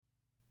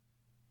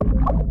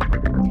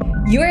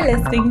You are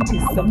listening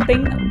to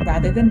Something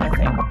Rather Than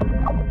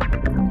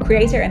Nothing.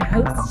 Creator and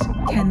host,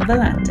 Ken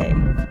Vellante.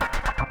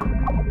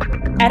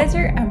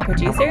 Editor and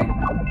producer,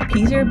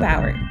 Peter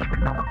Bauer.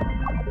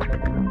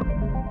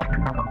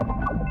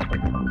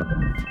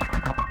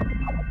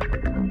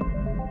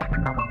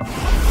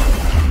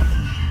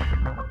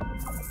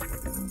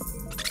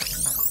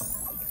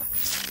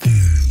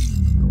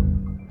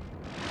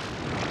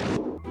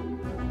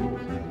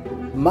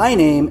 My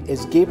name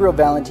is Gabriel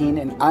Valentine,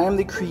 and I am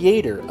the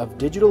creator of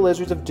Digital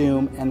Lizards of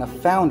Doom and the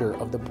founder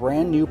of the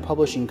brand new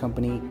publishing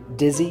company,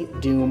 Dizzy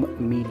Doom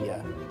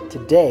Media.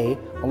 Today,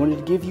 I wanted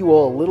to give you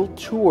all a little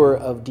tour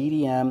of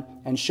DDM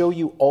and show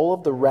you all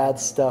of the rad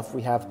stuff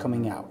we have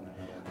coming out.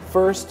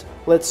 First,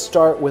 let's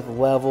start with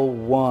Level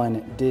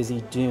 1, Dizzy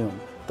Doom,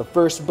 the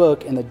first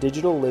book in the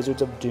Digital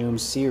Lizards of Doom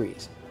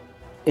series.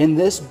 In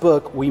this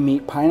book, we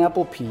meet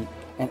Pineapple Pete,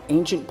 an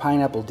ancient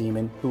pineapple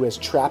demon who has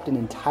trapped an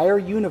entire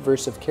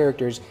universe of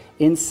characters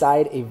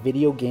inside a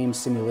video game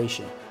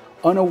simulation.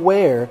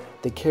 Unaware,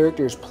 the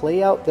characters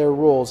play out their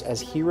roles as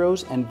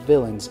heroes and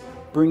villains,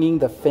 bringing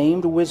the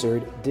famed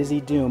wizard Dizzy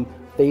Doom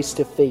face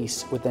to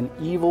face with an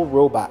evil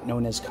robot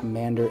known as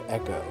Commander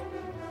Echo.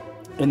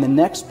 In the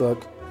next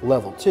book,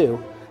 Level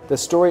 2, the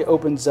story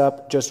opens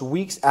up just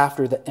weeks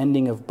after the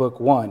ending of Book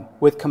 1,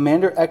 with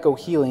Commander Echo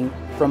healing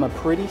from a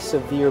pretty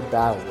severe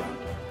battle run.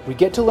 We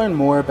get to learn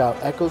more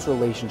about Echo's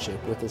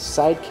relationship with his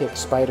sidekick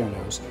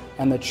Spider-Nose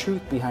and the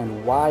truth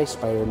behind why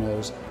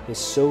Spider-Nose is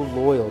so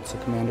loyal to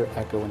Commander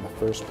Echo in the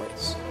first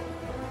place.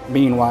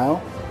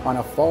 Meanwhile, on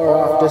a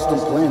far-off distant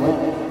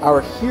planet,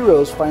 our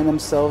heroes find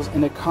themselves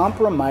in a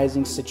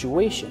compromising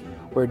situation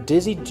where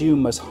Dizzy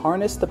Doom must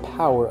harness the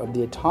power of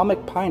the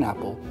atomic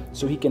pineapple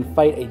so he can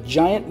fight a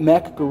giant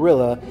mech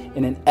gorilla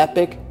in an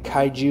epic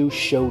kaiju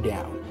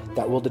showdown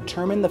that will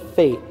determine the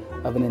fate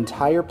of an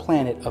entire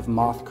planet of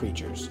moth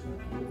creatures.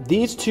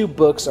 These two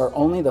books are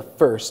only the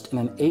first in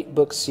an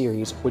 8-book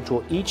series which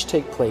will each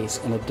take place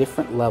in a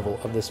different level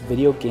of this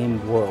video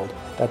game world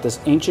that this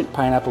ancient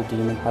pineapple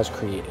demon has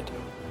created.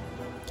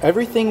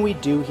 Everything we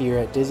do here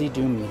at Dizzy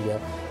Doom Media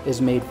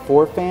is made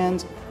for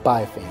fans,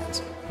 by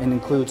fans, and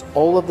includes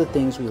all of the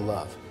things we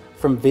love,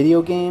 from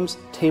video games,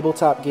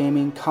 tabletop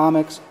gaming,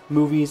 comics,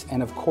 movies,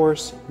 and of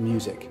course,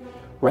 music.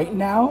 Right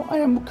now, I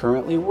am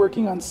currently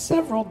working on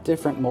several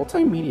different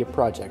multimedia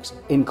projects,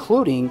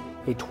 including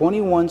a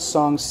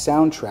 21-song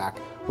soundtrack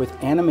with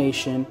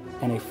animation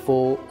and a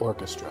full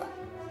orchestra.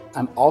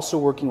 I'm also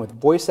working with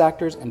voice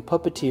actors and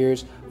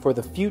puppeteers for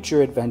the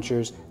future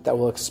adventures that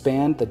will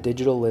expand the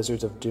Digital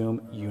Lizards of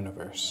Doom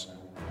universe.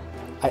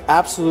 I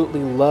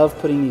absolutely love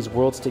putting these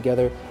worlds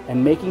together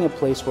and making a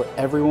place where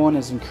everyone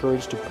is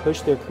encouraged to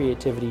push their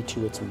creativity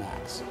to its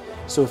max.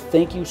 So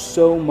thank you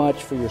so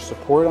much for your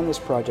support on this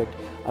project.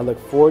 I look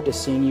forward to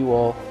seeing you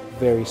all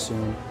very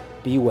soon.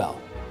 Be well.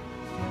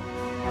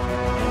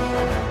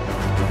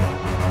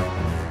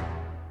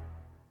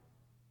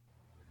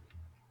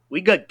 We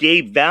got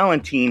Gabe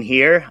Valentine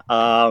here.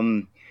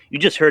 You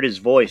just heard his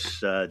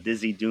voice,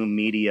 Dizzy Doom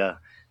Media,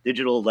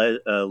 Digital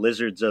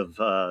Lizards of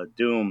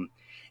Doom.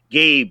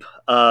 Gabe,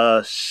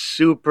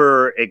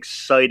 super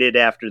excited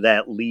after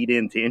that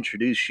lead-in to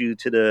introduce you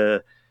to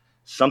the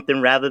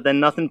Something Rather Than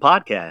Nothing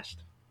podcast.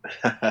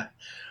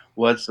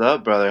 What's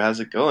up, brother? How's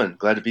it going?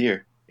 Glad to be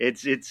here.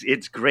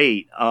 It's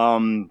great.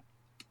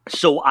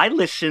 So I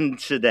listened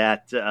to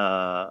that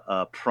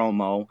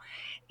promo,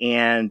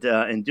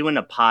 and doing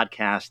a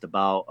podcast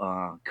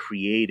about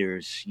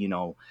creators. You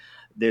know,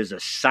 there's a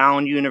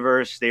sound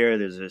universe there.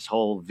 There's this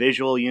whole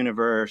visual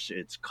universe.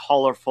 It's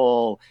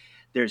colorful.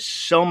 There's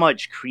so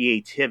much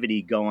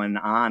creativity going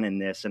on in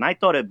this, and I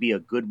thought it'd be a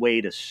good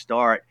way to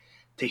start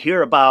to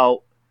hear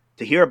about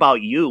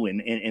you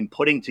and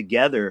putting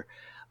together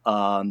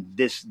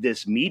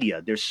this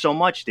media. There's so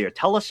much there.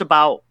 Tell us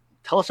about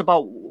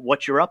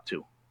what you're up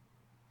to.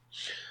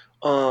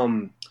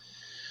 Well,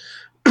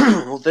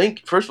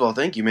 first of all,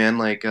 thank you, man.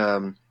 Like,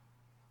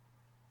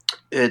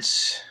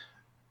 it's,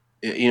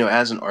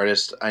 as an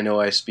artist, I know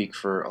I speak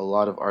for a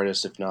lot of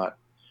artists, if not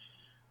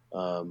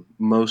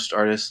most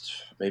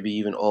artists, maybe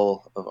even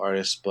all of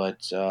artists,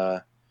 but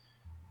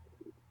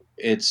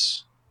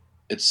it's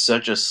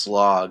such a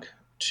slog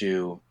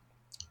to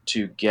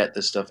get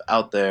this stuff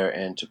out there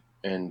and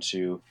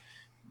to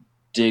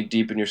dig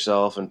deep in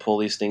yourself and pull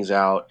these things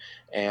out,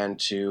 and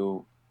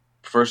to,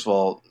 first of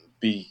all,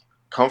 be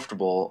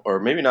comfortable, or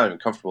maybe not even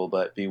comfortable,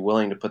 but be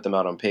willing to put them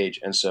out on page.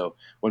 And so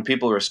when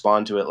people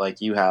respond to it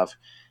like you have,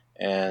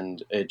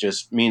 and it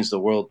just means the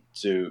world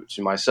to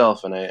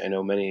myself, and I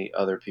know many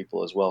other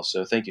people as well.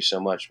 So thank you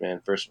so much,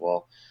 man, first of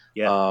all.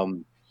 Yeah.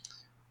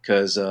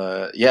 Because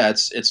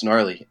it's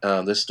gnarly.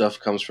 This stuff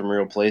comes from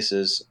real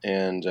places,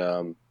 and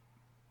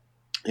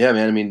yeah,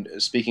 man. I mean,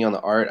 speaking on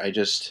the art, I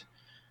just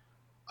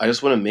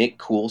want to make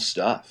cool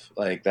stuff.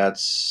 Like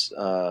that's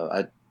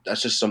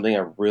just something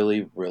I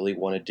really, really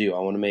want to do. I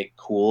want to make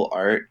cool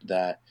art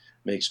that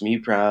makes me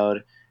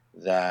proud,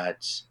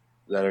 that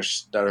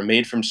are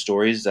made from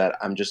stories that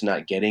I'm just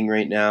not getting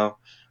right now.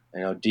 I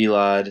know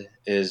D-Lod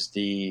is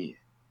the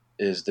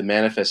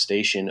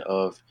manifestation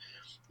of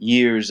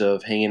years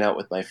of hanging out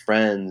with my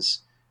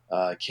friends,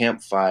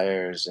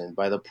 campfires and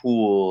by the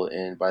pool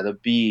and by the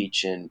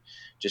beach, and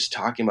just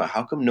talking about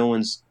how come no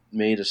one's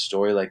made a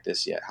story like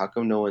this yet? How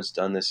come no one's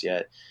done this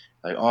yet?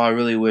 Like, oh, I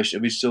really wish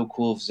it'd be so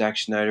cool if Zack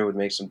Snyder would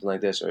make something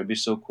like this, or it'd be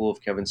so cool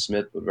if Kevin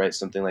Smith would write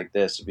something like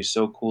this. It'd be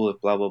so cool if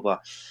blah, blah, blah.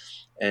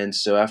 And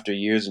so after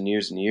years and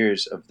years and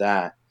years of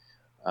that,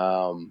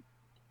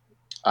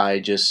 I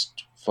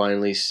just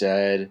finally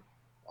said,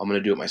 I'm going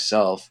to do it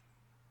myself,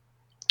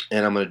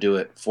 and I'm going to do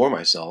it for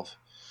myself,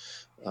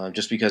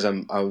 just because I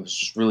was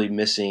just really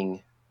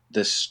missing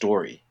this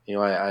story. You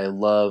know, I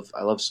love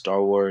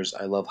Star Wars.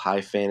 I love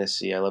high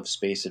fantasy. I love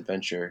space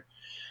adventure.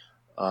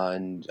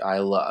 And I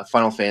love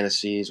Final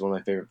Fantasy is one of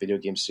my favorite video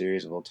game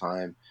series of all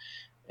time.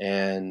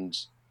 And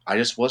I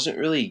just wasn't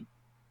really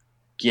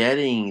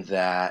getting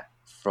that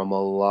from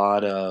a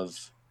lot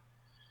of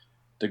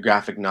the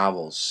graphic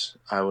novels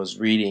I was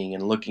reading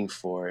and looking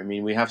for. I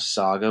mean, we have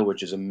Saga,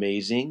 which is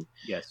amazing.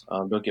 Yes.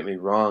 Don't get me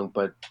wrong,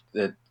 but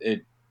it's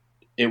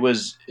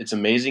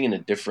amazing in a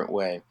different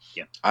way.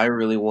 Yeah. I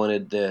really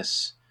wanted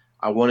this.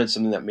 I wanted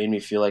something that made me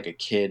feel like a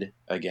kid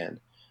again.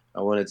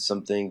 I wanted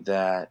something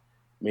that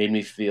made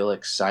me feel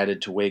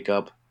excited to wake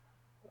up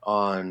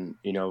on,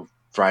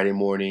 Friday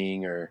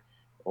morning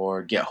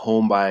or get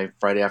home by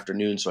Friday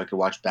afternoon so I could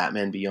watch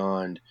Batman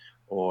Beyond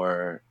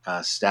or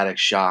Static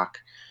Shock,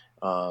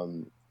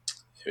 whatever,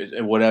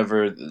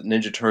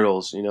 Ninja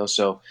Turtles,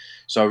 So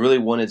I really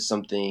wanted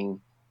something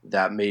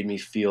that made me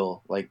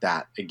feel like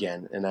that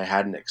again, and I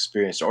hadn't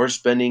experienced. Or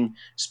spending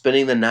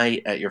the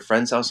night at your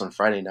friend's house on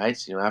Friday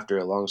nights, after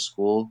a long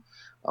school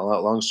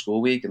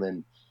week, and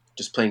then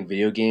just playing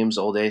video games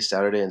all day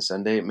Saturday and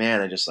Sunday. Man,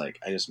 I just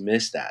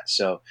missed that.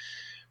 So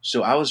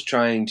I was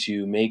trying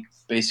to make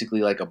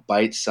basically like a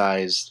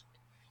bite-sized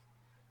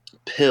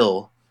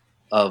pill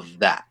of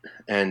that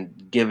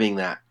and giving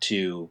that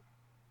to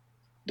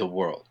the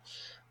world,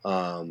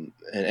 and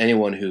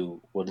anyone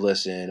who would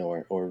listen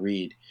or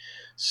read.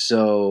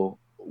 So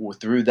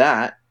through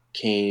that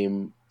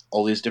came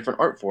all these different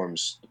art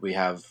forms. We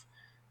have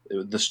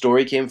the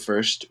story came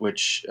first,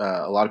 which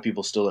a lot of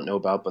people still don't know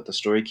about, but the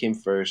story came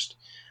first.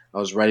 I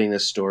was writing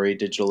this story,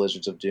 Digital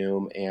Lizards of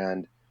Doom,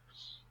 and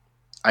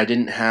I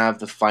didn't have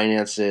the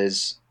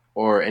finances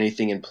or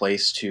anything in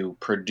place to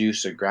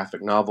produce a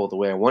graphic novel the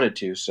way I wanted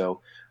to. So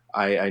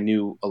I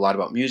knew a lot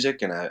about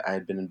music, and I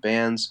had been in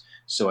bands.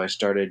 So I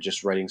started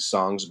just writing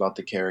songs about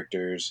the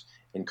characters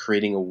and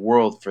creating a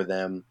world for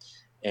them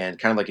and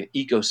kind of like an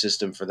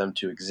ecosystem for them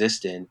to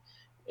exist in,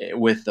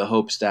 with the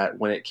hopes that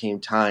when it came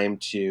time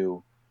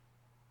to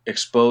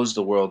expose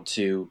the world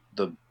to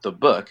the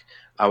book,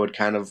 I would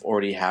kind of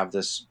already have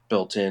this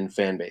built-in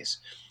fan base.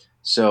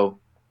 So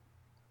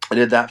I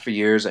did that for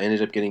years. I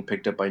ended up getting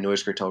picked up by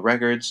Noise Cartel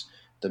Records.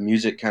 The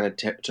music kind of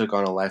took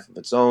on a life of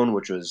its own,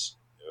 which was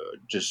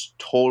just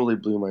totally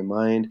blew my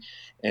mind.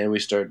 And we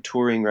started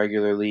touring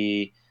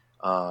regularly,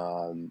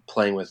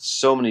 playing with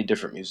so many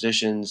different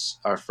musicians.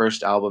 Our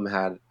first album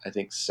had, I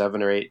think,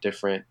 7 or 8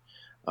 different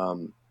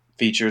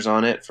features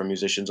on it from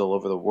musicians all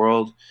over the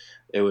world.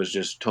 It was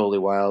just totally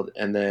wild.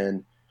 And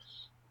then,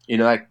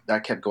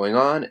 that kept going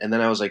on. And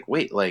then I was like,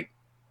 wait, like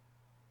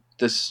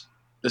this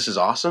is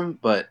awesome,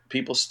 but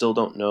people still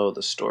don't know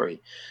the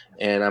story.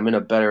 And I'm in a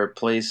better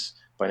place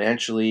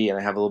financially, and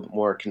I have a little bit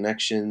more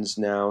connections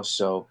now.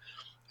 So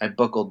I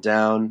buckled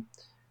down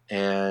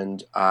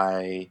and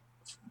I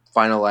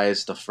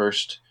finalized the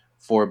first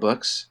 4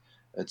 books.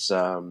 It's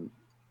we're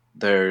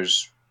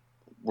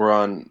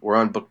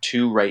on book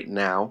 2 right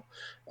now.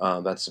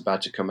 That's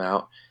about to come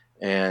out,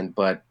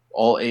 but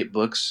all 8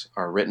 books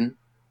are written,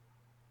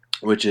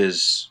 which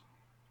is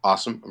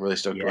awesome. I'm really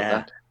stoked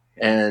about that.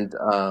 And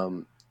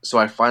so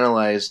I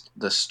finalized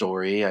the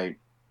story. I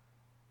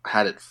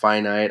had it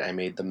finite. I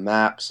made the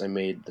maps. I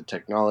made the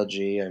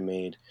technology. I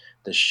made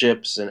the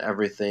ships and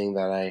everything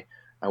that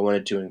I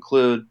wanted to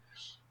include.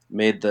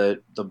 Made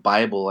the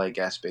Bible, I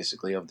guess,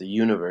 basically, of the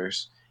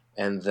universe.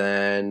 And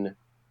then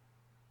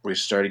we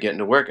started getting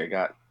to work. I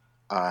got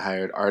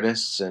hired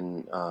artists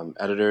and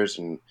editors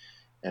and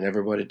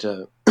everybody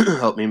to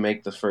help me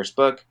make the first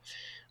book.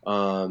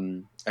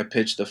 I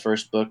pitched the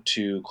first book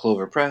to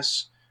Clover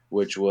Press,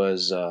 which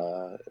was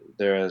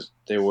they're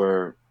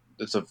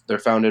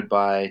founded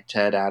by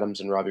Ted Adams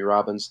and Robbie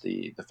Robbins,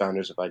 the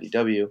founders of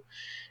IDW,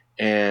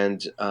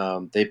 and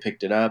they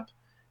picked it up,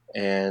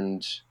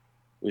 and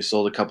we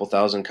sold a couple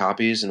thousand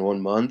copies in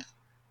 1 month,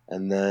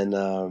 and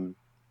then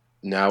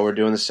now we're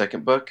doing the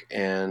second book,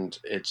 and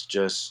it's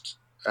just,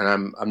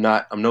 and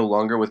I'm no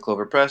longer with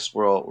Clover Press.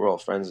 We're all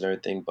friends and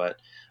everything, but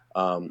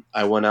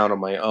I went out on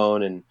my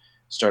own and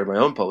started my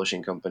own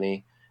publishing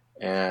company.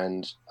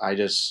 And I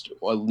just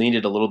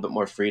needed a little bit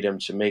more freedom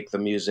to make the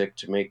music,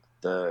 to make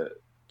the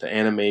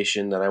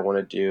animation that I want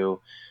to do,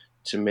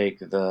 to make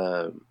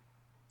the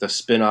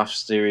spin-off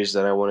series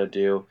that I want to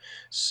do.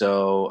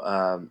 So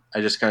I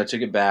just kind of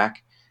took it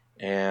back,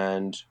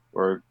 and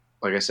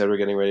like I said, we're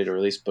getting ready to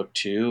release book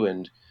 2,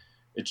 and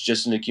it's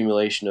just an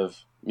accumulation of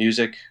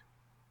music,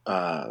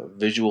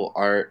 visual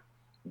art.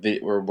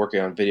 We're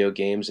working on video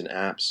games and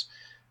apps,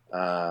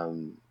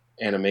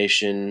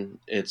 animation.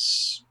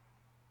 It's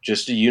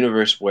just a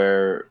universe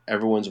where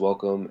everyone's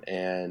welcome,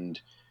 and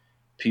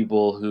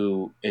people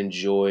who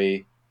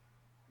enjoy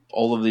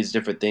all of these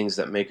different things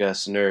that make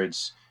us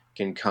nerds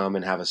can come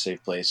and have a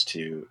safe place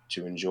to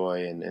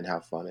enjoy and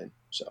have fun in.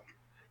 So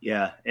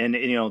Yeah, and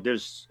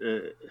there's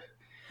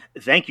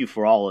thank you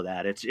for all of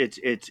that.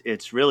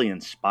 It's really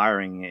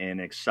inspiring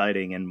and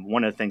exciting. And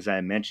one of the things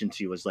I mentioned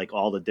to you was like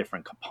all the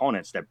different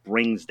components that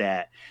brings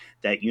that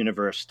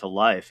universe to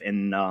life.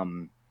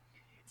 And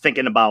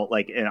thinking about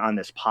like on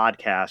this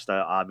podcast,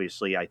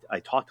 obviously I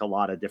talked to a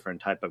lot of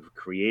different type of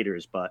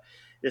creators, but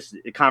this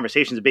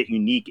conversation is a bit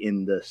unique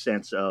in the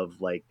sense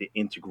of like the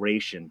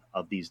integration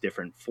of these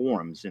different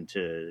forms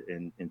into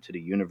the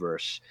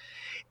universe.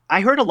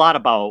 I heard a lot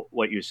about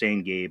what you're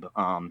saying, Gabe.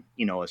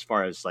 As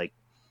far as like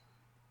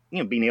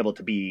being able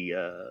to be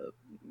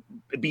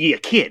a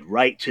kid,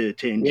 right? To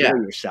enjoy yeah,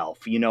 yourself.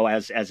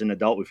 As an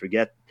adult, we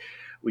forget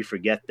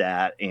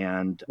that,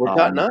 and we're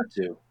taught not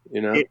to,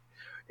 it,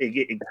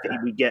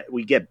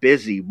 we get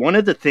busy. One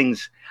of the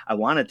things I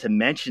wanted to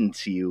mention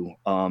to you,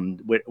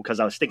 because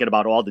I was thinking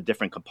about all the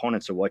different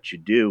components of what you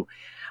do.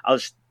 I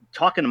was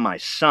talking to my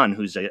son,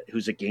 who's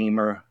a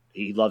gamer.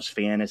 He loves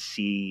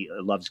fantasy,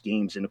 loves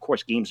games, and of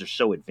course, games are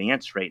so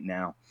advanced right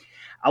now.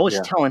 I was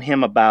Yeah. telling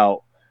him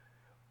about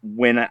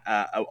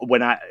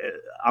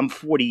I'm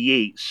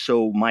 48,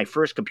 so my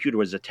first computer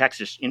was a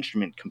Texas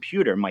Instrument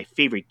computer. My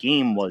favorite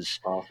game was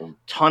Awesome.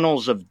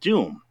 Tunnels of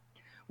Doom,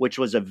 which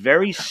was a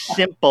very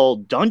simple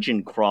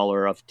dungeon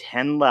crawler of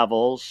 10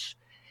 levels,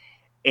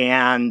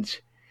 and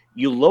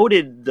you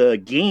loaded the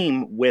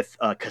game with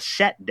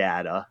cassette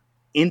data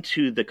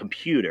into the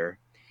computer,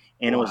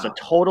 and it was a Wow.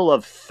 total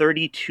of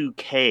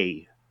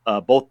 32K,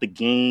 both the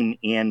game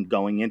and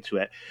going into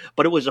it.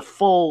 But it was a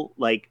full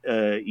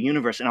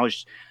universe, and I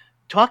was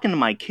talking to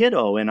my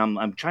kiddo, and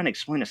I'm trying to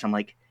explain this. I'm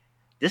like,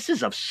 this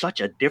is of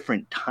such a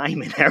different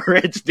time and era.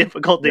 It's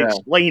difficult to Yeah.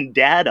 explain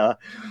data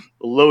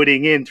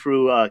loading in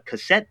through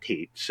cassette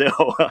tape.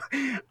 So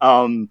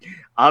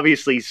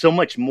obviously, so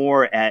much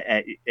more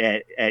at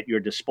your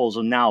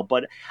disposal now.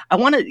 But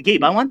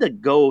Gabe, I wanted to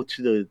go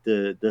to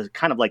the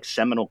kind of like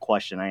seminal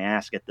question I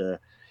asked at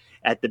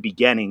the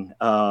beginning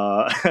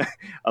of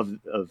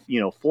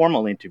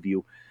formal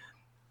interview.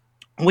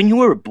 When you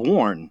were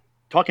born,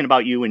 talking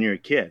about you when you're a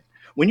kid,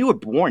 when you were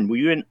born, were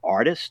you an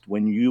artist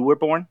when you were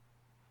born?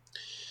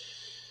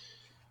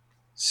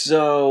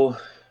 So,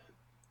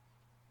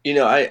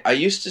 I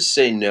used to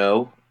say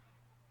no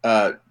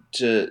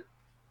to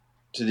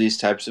these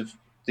types of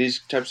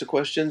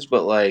questions,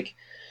 but like,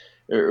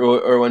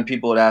 or when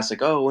people would ask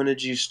like, "Oh, when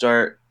did you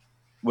start?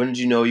 When did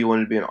you know you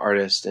wanted to be an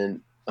artist?"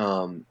 And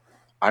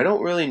I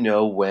don't really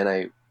know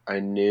when I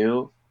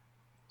knew.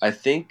 I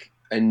think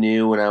I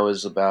knew when I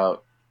was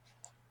about.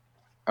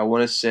 I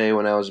want to say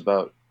when I was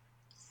about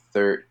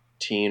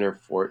 13 or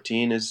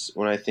 14 is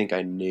when I think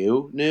I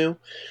knew.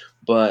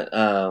 But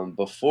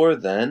before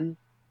then,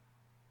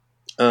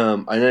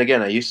 and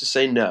again, I used to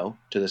say no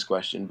to this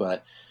question,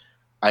 but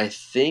I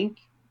think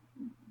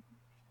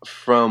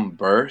from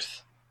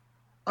birth,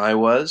 I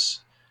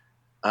was.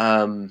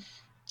 Um,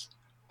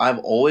 I've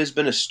always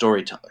been a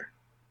storyteller.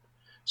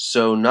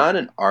 So, not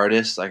an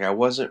artist. Like, I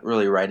wasn't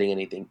really writing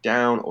anything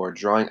down or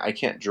drawing. I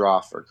can't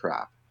draw for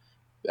crap.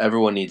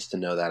 Everyone needs to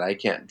know that. I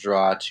can't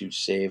draw to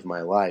save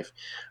my life.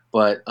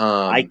 But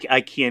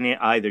I can't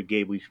either,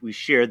 Gabe. We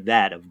shared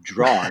that of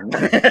drawing.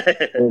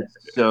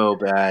 it's so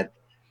bad.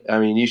 I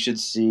mean, you should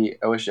see.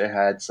 I wish I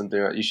had something.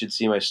 You should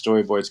see my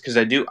storyboards because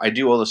I do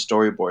all the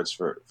storyboards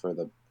for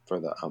the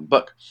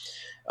book,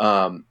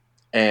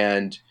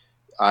 and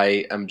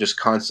I am just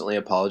constantly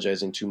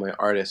apologizing to my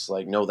artists.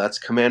 Like, no, that's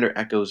Commander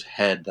Echo's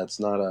head. That's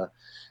not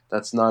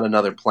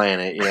another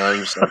planet. I'm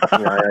just like,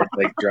 I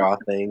like draw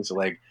things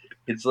like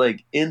it's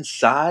like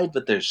inside,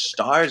 but there's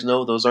stars.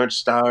 No, those aren't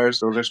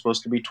stars. Those are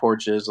supposed to be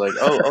torches. Like,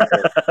 oh,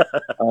 okay.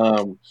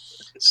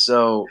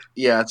 So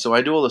yeah, so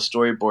I do all the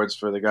storyboards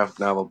for the graphic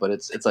novel, but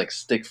it's like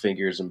stick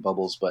figures and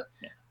bubbles. But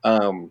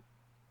no,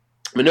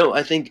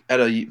 I think at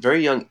a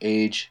very young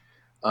age,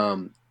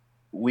 I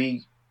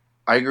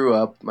grew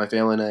up. My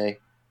family and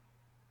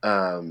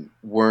I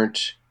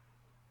weren't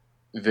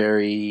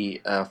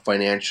very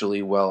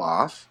financially well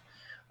off,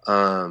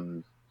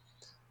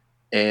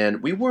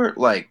 and we weren't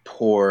like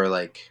poor,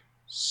 like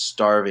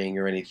starving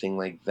or anything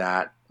like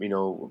that.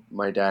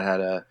 My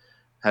dad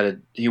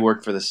he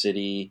worked for the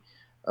city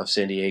of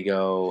San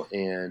Diego,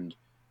 and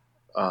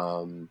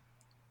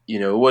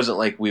it wasn't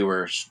like we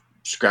were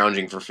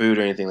scrounging for food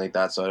or anything like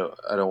that. So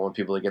I don't want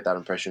people to get that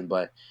impression,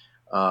 but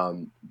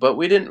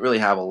we didn't really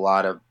have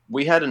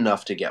we had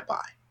enough to get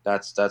by.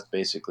 That's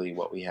basically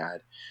what we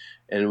had,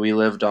 and we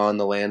lived on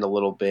the land a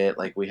little bit.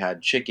 Like we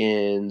had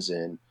chickens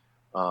and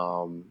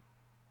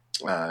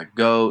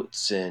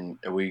goats, and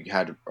we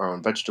had our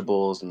own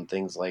vegetables and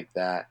things like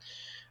that.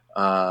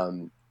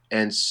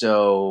 And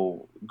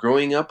so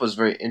growing up was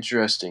very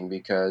interesting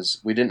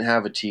because we didn't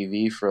have a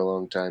TV for a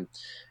long time.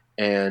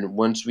 And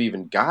once we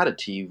even got a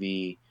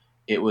TV,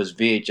 it was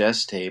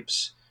VHS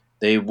tapes.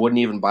 They wouldn't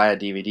even buy a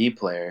DVD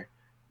player.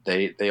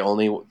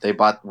 they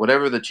bought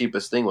whatever the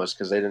cheapest thing was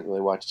because they didn't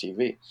really watch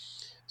TV.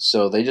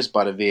 So they just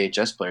bought a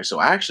VHS player. So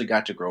I actually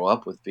got to grow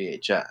up with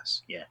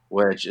VHS, Yeah.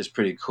 which is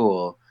pretty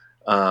cool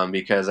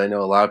because I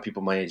know a lot of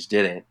people my age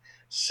didn't.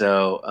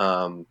 So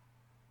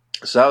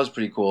so that was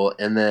pretty cool.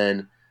 And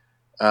then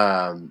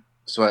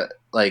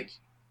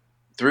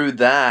through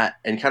that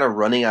and kind of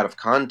running out of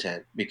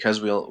content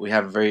because we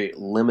have a very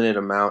limited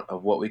amount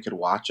of what we could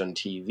watch on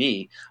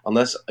TV,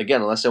 unless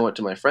I went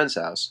to my friend's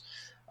house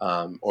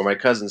or my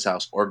cousin's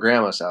house or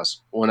grandma's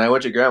house. When I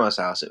went to grandma's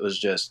house, it was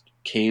just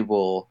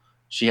cable.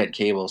 She had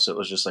cable, so it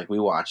was just like we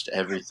watched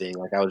everything.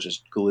 Like I was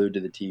just glued to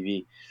the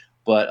TV.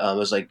 But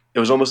it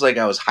was almost like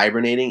I was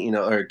hibernating,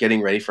 or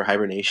getting ready for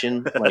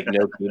hibernation, like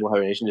no cable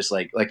hibernation, just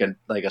like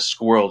a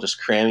squirrel, just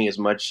cramming as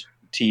much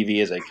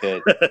TV as I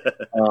could.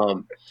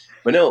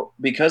 But no,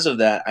 because of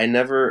that, I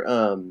never.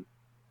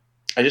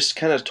 I just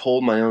kind of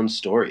told my own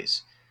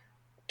stories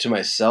to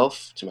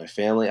myself, to my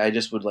family. I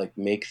just would like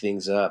make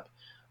things up.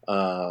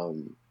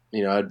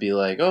 I'd be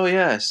like, "Oh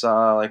yeah, I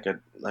saw like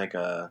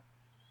a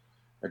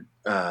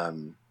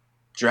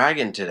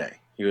dragon today.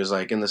 He was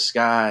like in the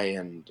sky,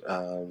 and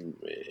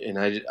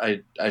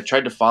I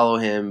tried to follow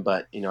him,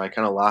 but I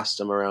kind of lost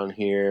him around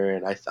here,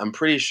 and I'm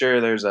pretty sure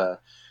there's a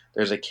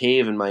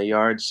cave in my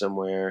yard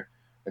somewhere,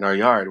 in our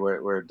yard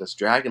where this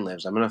dragon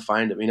lives. I'm gonna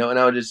find him, and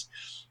I would just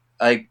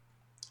they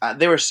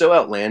were so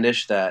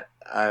outlandish that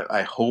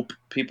I hope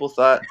people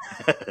thought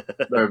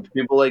or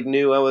people like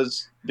knew I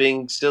was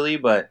being silly,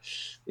 but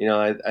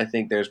I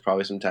think there's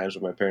probably some times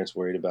where my parents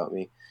worried about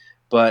me.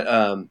 But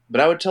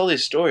I would tell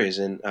these stories,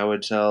 and I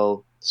would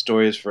tell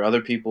stories for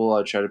other people. I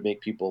would try to make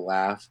people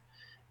laugh,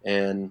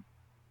 and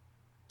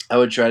I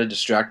would try to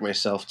distract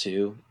myself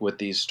too with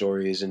these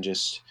stories, and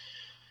just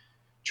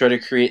try to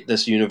create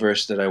this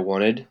universe that I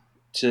wanted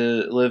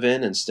to live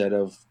in instead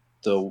of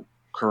the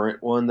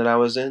current one that I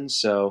was in.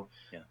 So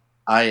Yeah.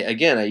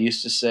 I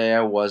used to say that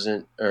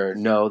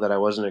I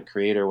wasn't a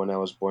creator when I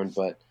was born,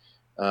 but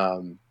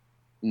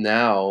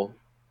now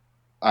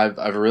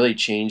I've really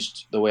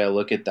changed the way I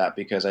look at that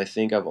because I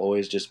think I've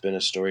always just been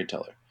a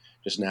storyteller,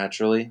 just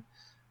naturally.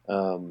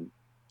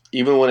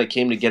 Even when it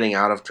came to getting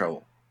out of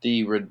trouble,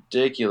 the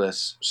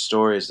ridiculous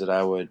stories that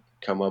I would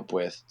come up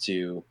with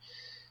to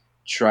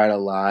try to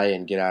lie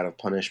and get out of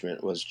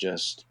punishment was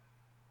just,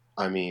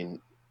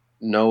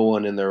 no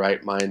one in their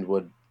right mind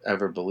would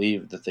ever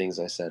believe the things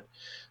I said.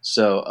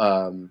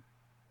 So,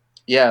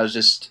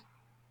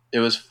 it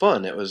was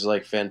fun. It was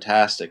like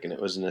fantastic, and it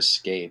was an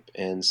escape.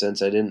 And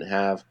since I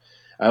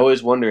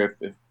always wonder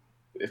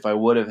if I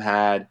would have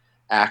had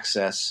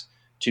access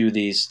to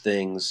these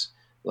things,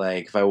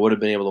 like if I would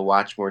have been able to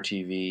watch more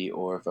TV,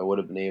 or if I would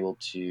have been able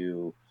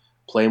to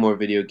play more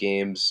video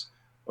games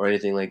or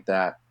anything like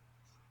that,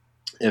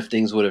 if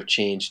things would have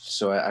changed.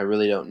 So I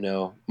really don't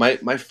know.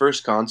 My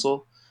first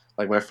console,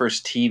 like my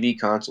first TV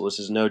console, this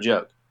is no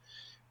joke,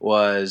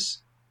 was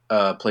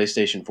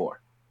PlayStation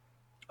 4.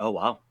 Oh,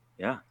 wow.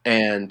 Yeah.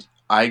 And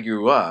I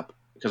grew up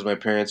because my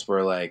parents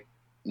were like,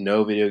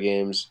 no video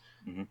games,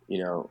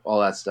 all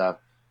that stuff.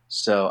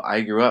 So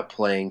I grew up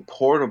playing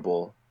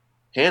portable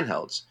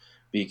handhelds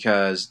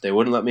because they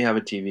wouldn't let me have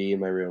a TV in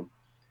my room,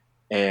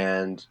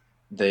 and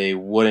they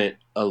wouldn't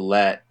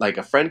let, like,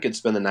 a friend could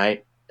spend the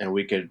night and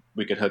we could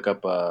hook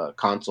up a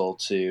console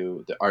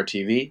to our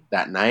TV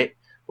that night,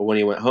 but when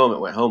he went home, it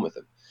went home with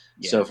him.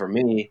 Yeah. So for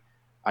me,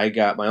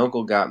 my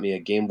uncle got me a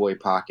Game Boy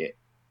Pocket,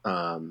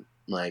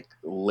 like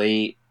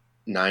late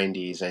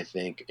 90s, I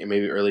think, and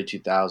maybe early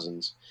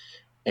 2000s.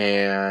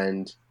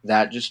 And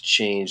that just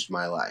changed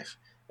my life.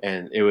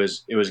 And it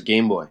was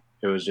Game Boy.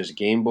 It was just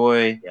Game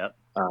Boy, yep.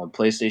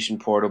 PlayStation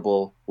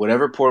Portable,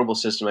 whatever portable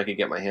system I could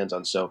get my hands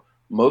on. So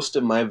most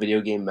of my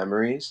video game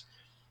memories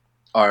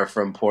are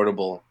from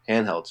portable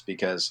handhelds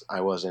because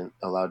I wasn't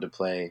allowed to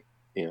play,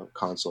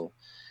 console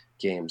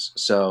games.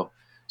 So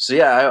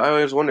yeah, I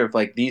always wonder if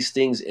like these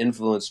things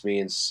influenced me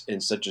in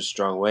such a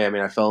strong way.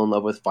 I fell in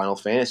love with Final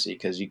Fantasy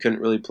because you couldn't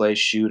really play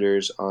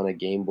shooters on a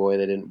Game Boy;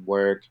 they didn't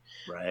work.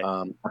 Right.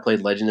 I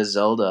played Legend of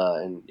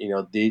Zelda, and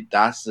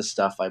that's the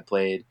stuff I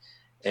played,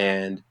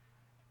 and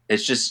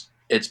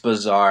it's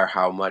bizarre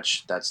how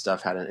much that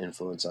stuff had an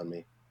influence on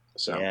me.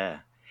 So yeah.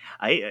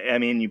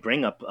 You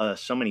bring up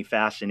so many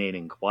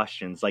fascinating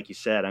questions. Like you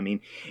said,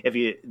 if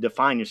you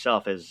define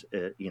yourself as,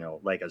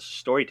 like a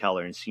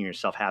storyteller and seeing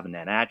yourself having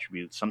that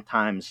attribute,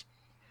 sometimes,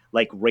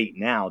 like right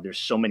now, there's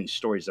so many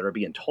stories that are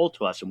being told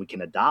to us and we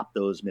can adopt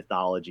those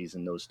mythologies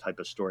and those type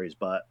of stories.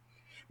 But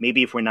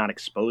maybe if we're not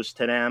exposed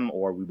to them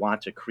or we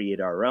want to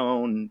create our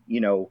own,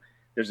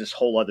 there's this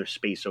whole other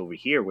space over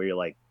here where you're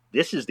like,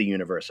 this is the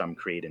universe I'm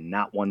creating,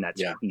 not one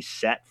that's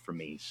preset for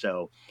me.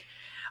 So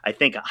I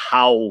think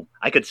how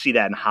I could see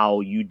that in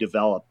how you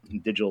develop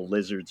Digital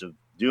Lizards of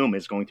Doom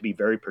is going to be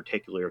very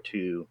particular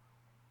to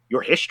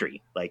your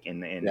history, like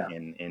in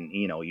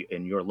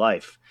your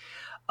life.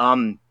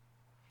 One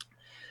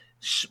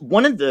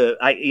of the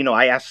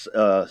I asked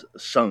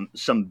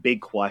some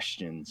big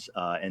questions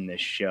in this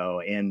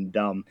show, and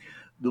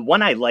the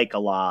one I like a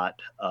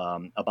lot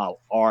about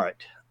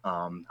art,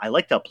 I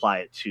like to apply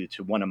it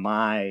to one of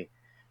my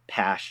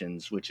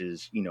passions, which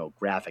is,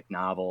 graphic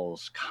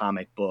novels,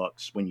 comic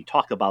books. When you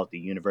talk about the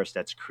universe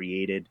that's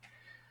created,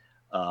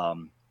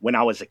 when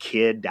I was a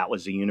kid, that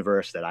was the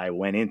universe that I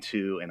went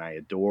into and I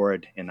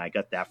adored. And I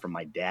got that from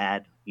my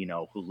dad,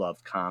 who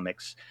loved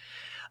comics.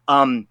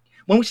 When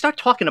we start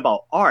talking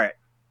about art,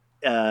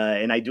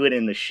 and I do it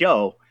in the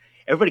show,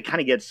 everybody kind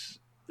of gets,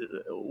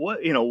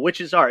 which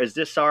is art? Is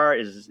this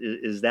art?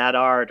 Is that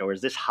art? Or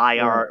is this high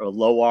art or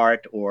low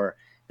art? Or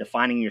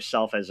defining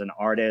yourself as an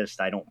artist,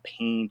 I don't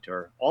paint,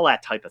 or all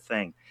that type of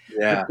thing.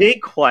 Yeah. The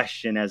big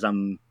question, as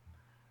I'm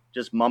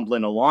just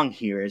mumbling along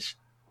here, is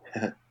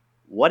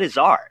what is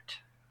art?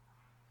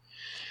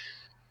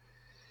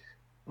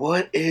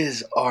 What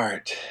is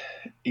art?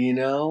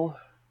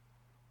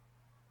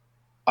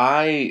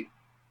 My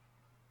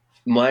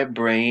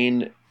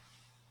brain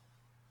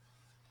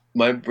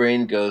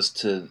goes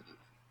to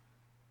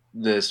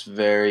this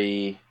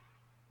very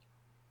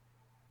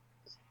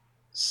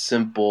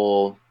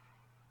simple,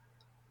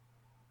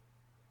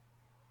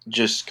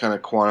 just kind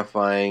of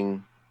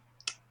quantifying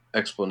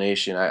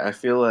explanation. I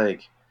feel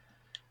like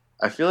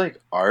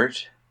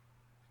art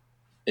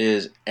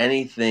is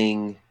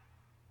anything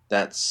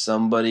that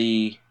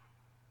somebody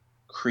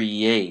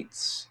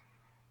creates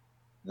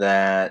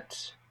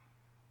that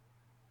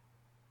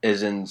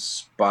is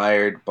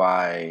inspired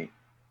by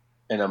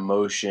an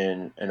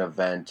emotion, an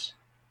event,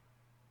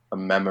 a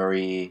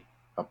memory,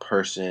 a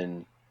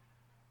person,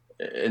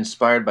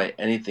 inspired by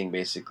anything,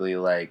 basically.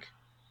 Like,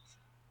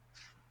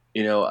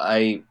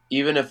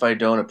 even if I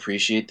don't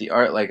appreciate the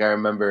art, like I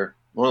remember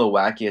one of the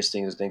wackiest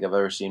things I think I've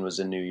ever seen was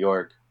in New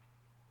York.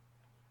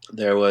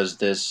 There was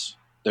this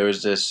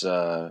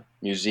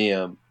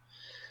museum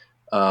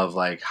of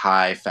like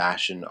high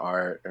fashion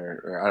art,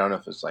 or I don't know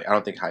if it's like, I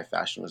don't think high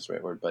fashion was the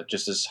right word, but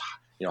just this,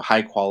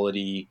 high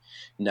quality,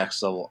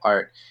 next level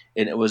art.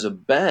 And it was a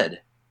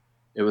bed.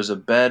 It was a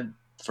bed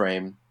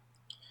frame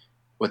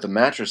with a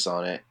mattress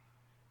on it,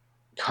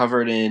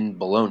 covered in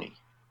bologna.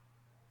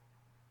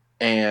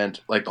 And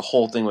like the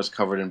whole thing was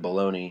covered in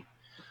bologna.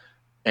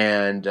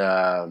 And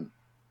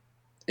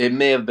it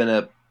may have been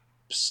a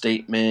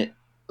statement,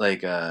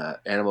 like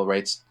a animal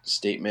rights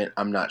statement.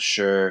 I'm not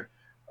sure.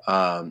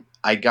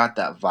 I got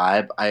that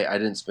vibe. I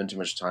didn't spend too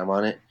much time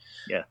on it.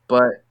 Yeah.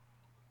 But,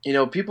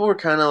 people were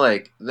kind of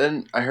like,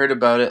 then I heard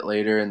about it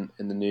later in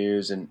the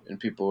news, and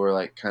people were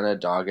like kind of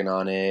dogging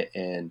on it.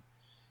 And,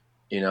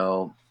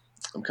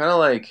 I'm kind of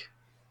like,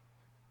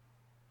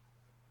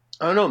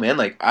 I don't know, man.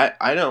 Like,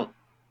 I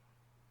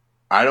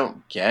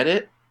don't get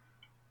it.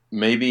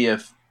 Maybe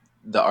if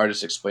the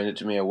artist explained it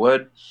to me, I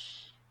would.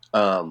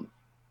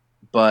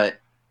 But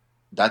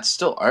that's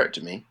still art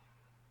to me.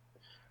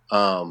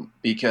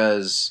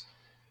 Because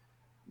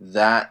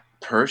that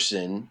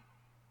person,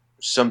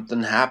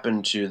 something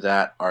happened to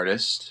that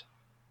artist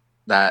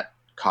that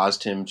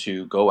caused him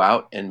to go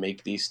out and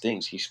make these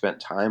things. He spent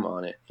time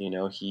on it.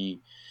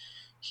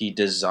 He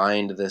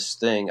designed this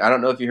thing. I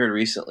don't know if you heard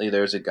recently,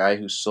 there's a guy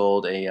who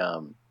sold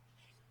an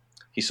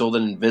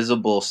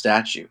invisible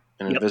statue,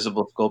 an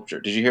invisible sculpture.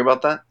 Did you hear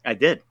about that? I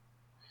did.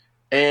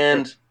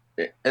 And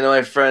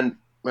my friend,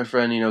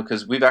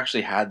 because we've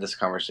actually had this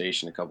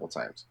conversation a couple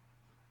times.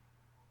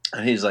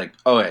 And he's like,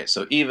 okay,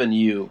 so even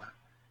you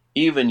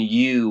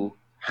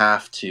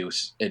have to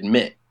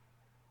admit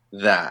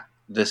that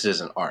this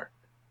isn't art.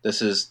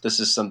 This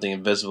is something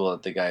invisible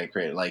that the guy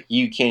created. Like,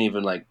 you can't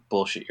even like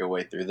bullshit your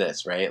way through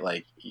this, right?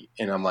 Like,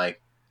 and I'm like,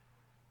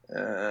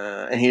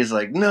 and he's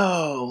like,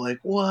 no, like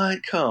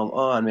what? Come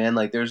on, man.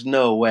 Like, there's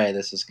no way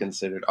this is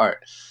considered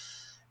art.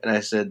 And I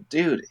said,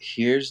 dude,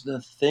 here's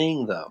the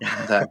thing though,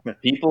 that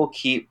people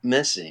keep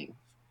missing.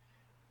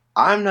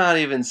 I'm not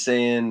even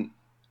saying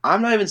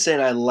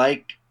I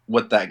like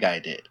what that guy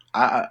did.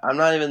 I'm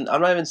not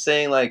even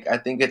saying like I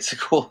think it's a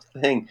cool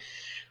thing.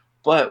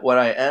 But what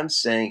I am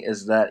saying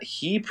is that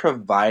he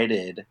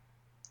provided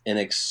an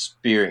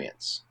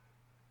experience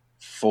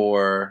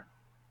for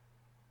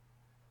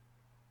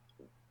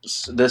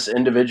this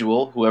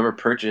individual, whoever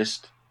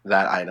purchased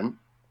that item,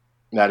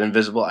 that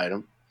invisible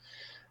item.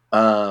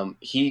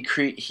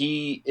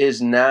 He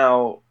is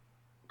now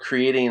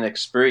creating an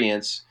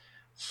experience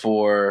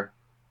for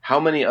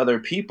how many other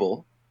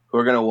people who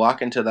are going to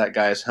walk into that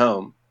guy's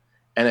home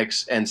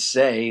and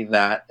say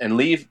that, and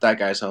leave that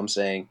guy's home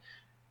saying,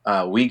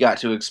 we got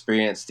to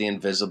experience the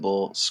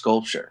invisible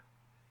sculpture.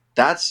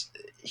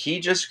 He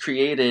just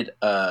created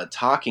a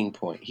talking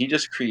point. He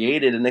just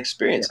created an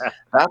experience. Yeah.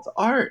 That's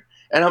art.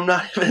 And I'm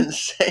not even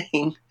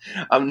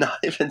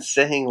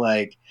saying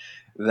like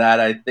that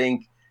I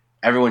think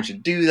everyone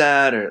should do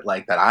that, or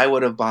like that I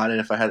would have bought it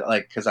if I had,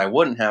 like, because I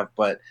wouldn't have,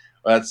 but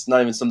that's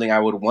not even something I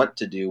would want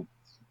to do.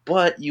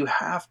 But you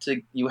have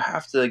to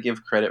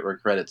give credit where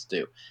credit's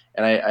due.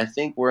 And I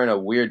think we're in a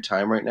weird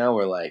time right now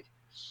where like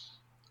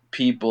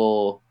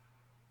people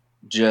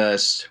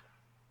just,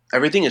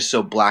 everything is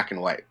so black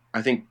and white.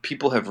 I think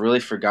people have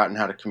really forgotten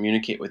how to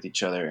communicate with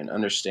each other and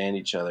understand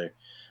each other.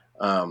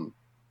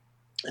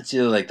 It's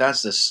either like,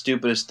 that's the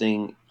stupidest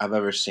thing I've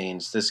ever seen.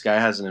 This guy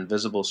has an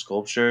invisible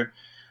sculpture.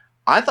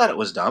 I thought it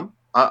was dumb.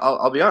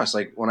 I'll be honest.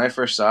 Like, when I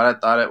first saw it, I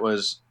thought it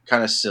was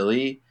kind of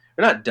silly,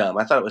 or not dumb.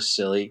 I thought it was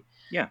silly.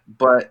 Yeah.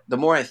 But the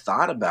more I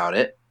thought about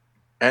it,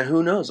 and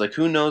who knows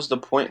the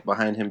point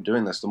behind him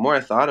doing this? The more I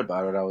thought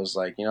about it, I was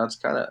like, it's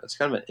kind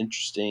of an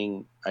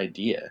interesting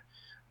idea.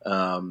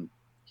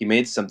 He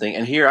made something,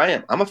 and here I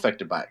am. I'm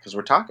affected by it because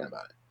we're talking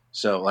about it.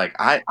 So like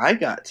I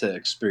got to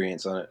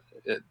experience on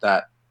it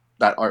that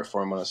art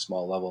form on a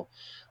small level.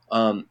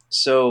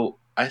 So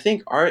I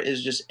think art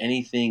is just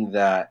anything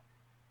that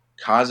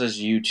causes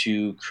you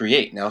to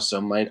create. Now,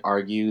 some might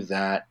argue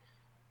that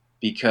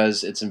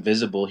because it's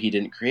invisible, he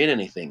didn't create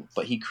anything,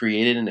 but he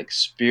created an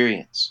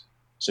experience.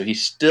 So he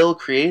still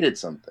created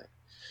something.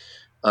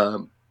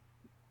 The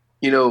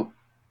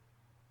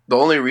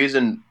only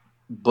reason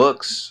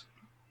books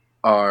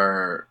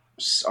are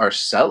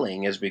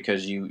selling is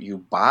because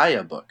you buy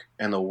a book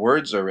and the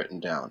words are written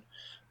down.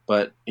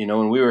 But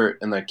when we were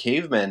in the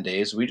caveman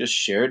days, we just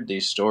shared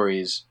these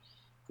stories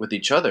with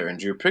each other and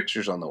drew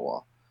pictures on the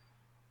wall.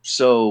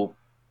 So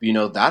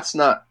that's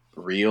not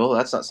real.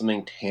 That's not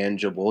something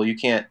tangible. You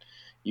can't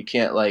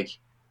like,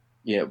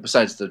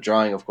 besides the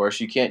drawing, of course,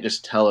 you can't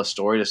just tell a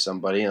story to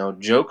somebody.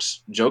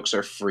 Jokes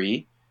are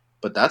free,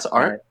 but that's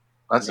art. Right.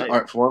 That's right. An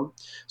art form.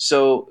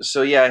 So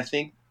yeah, I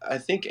think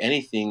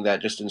anything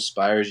that just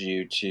inspires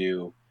you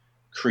to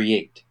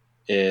create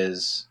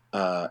is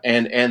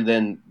and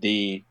then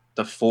the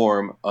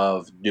form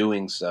of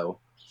doing so,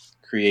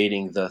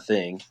 creating the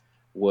thing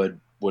would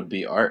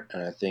be art.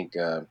 And I think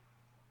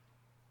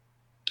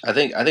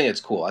it's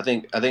cool. I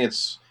think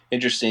it's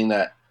interesting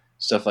that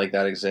stuff like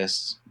that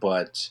exists,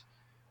 but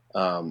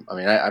I'm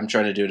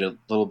trying to do it a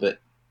little bit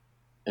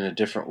in a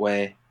different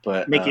way,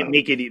 but make it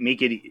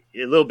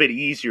a little bit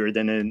easier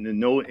than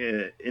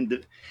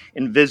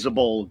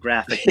invisible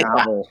graphic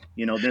novel.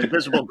 The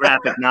invisible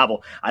graphic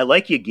novel. I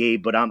like you,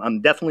 Gabe, but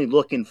I'm definitely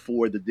looking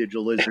for the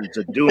Digital Lizards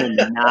of Doom,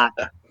 and not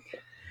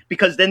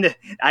because then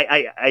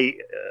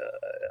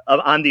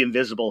on the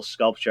invisible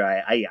sculpture,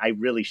 I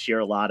really share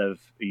a lot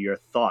of your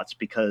thoughts,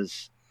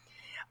 because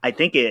I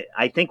think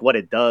what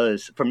it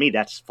does for me,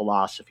 that's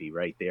philosophy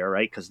right there,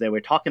 right? Because they were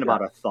talking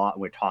about a thought,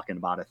 and we're talking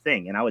about a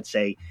thing. And I would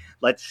say,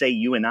 let's say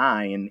you and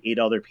I and 8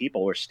 other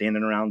people were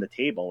standing around the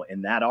table,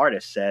 and that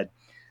artist said,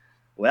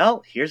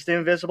 well, here's the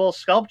invisible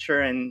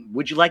sculpture, and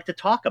would you like to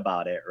talk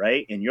about it,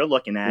 right? And you're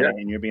looking at it,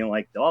 and you're being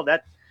like, oh,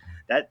 that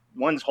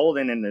one's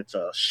holding, and it's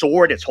a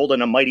sword. It's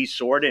holding a mighty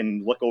sword,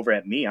 and look over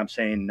at me. I'm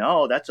saying,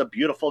 no, that's a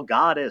beautiful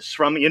goddess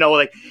from,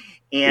 there's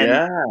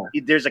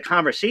a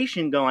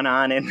conversation going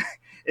on, and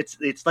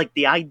it's like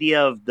the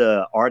idea of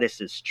the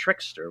artist as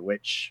trickster,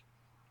 which,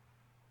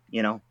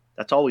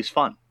 that's always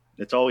fun.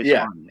 It's always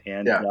fun.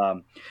 And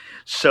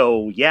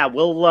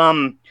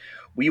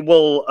we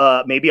will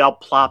maybe I'll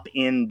plop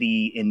in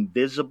the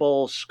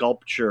invisible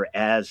sculpture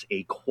as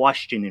a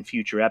question in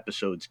future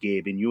episodes,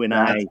 Gabe, and you and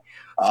I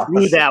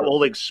through that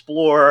will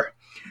explore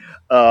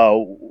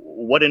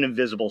what an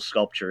invisible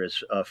sculpture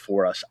is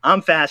for us.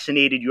 I'm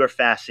fascinated. You're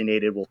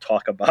fascinated. We'll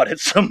talk about it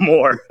some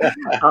more.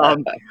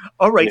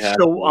 All right. Yeah.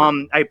 So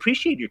I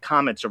appreciate your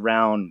comments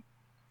around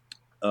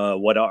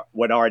what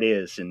art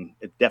is, and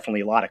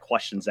definitely a lot of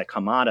questions that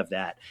come out of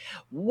that.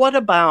 What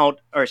about,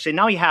 or say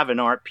now you have an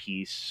art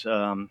piece,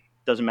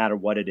 doesn't matter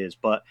what it is,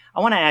 but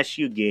I want to ask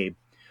you, Gabe,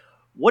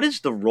 what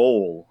is the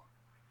role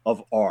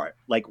of art?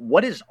 Like,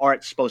 what is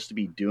art supposed to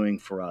be doing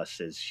for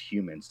us as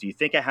humans? Do you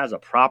think it has a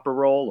proper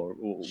role, or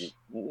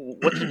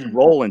what's its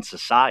role in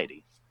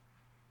society?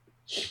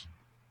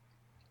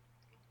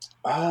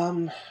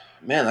 Man,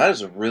 that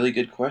is a really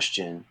good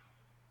question.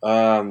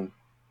 I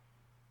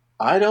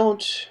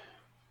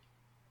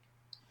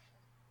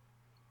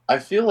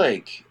feel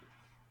like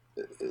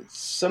it's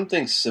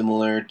something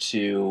similar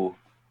to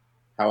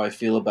how I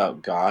feel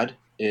about God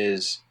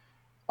is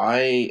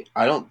I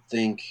don't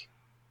think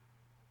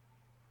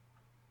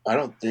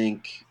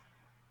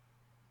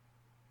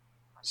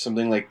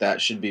something like that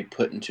should be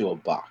put into a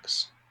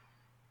box.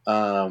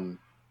 And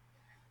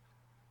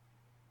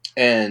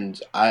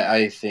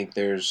I think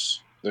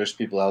there's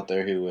people out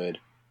there who would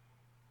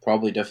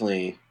probably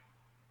definitely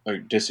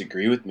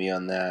disagree with me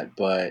on that,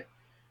 but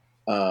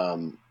I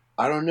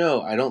don't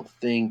know. I don't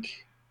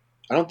think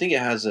it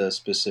has a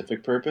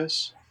specific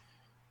purpose.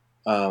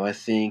 I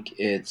think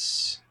it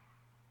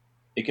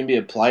can be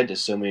applied to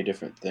so many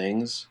different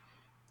things.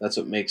 That's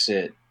what makes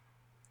it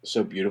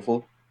so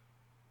beautiful.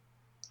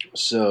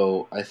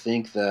 So I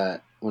think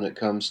that when it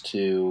comes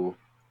to,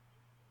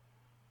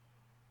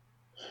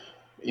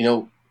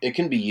 it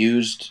can be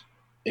used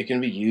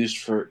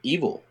for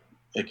evil.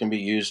 It can be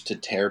used to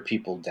tear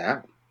people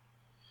down.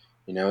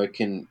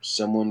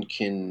 Someone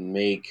can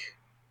make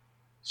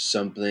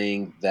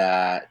something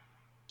that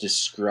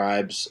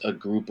describes a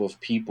group of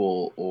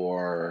people,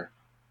 or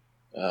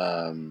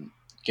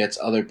gets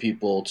other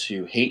people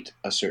to hate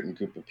a certain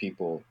group of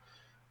people.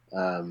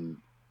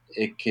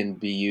 It can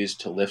be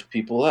used to lift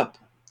people up.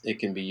 It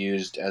can be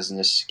used as an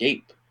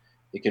escape.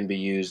 It can be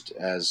used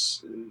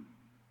as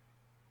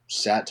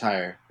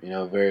satire,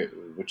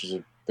 which is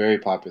a very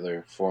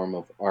popular form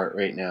of art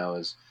right now,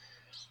 is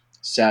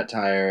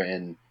satire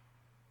and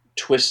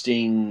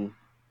twisting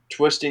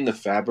twisting the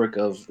fabric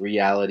of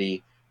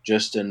reality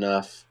just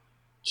enough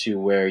to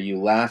where you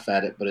laugh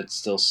at it, but it's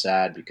still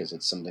sad because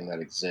it's something that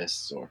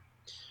exists or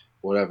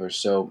whatever.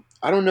 So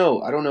I don't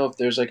know. I don't know if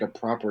there's like a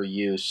proper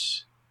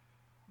use,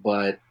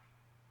 but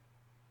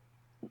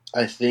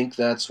I think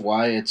that's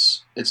why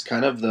it's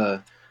kind of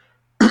the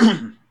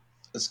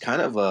it's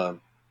kind of a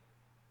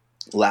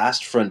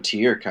last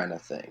frontier kind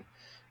of thing,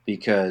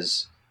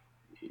 because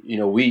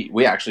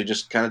we actually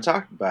just kind of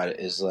talked about it,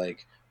 is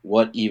like,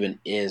 what even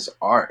is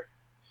art?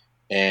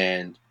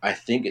 And I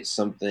think it's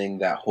something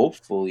that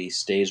hopefully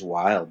stays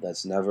wild,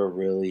 that's never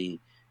really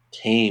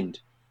tamed.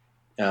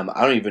 I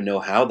don't even know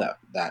how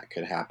that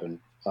could happen,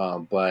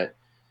 but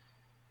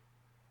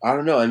I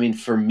don't know. I mean,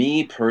 for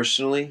me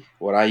personally,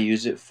 what I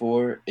use it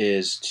for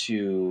is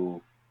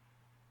to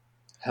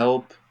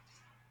help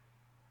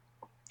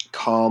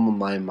calm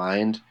my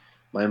mind.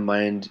 My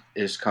mind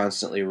is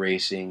constantly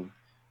racing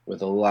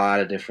with a lot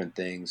of different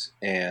things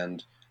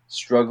and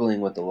struggling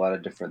with a lot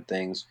of different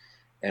things.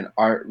 And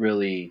art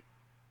really,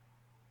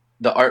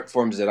 the art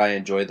forms that I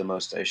enjoy the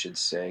most, I should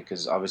say,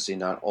 because obviously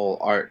not all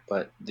art,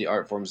 but the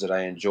art forms that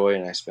I enjoy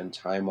and I spend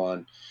time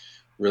on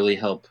really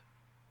help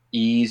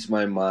ease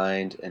my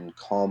mind and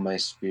calm my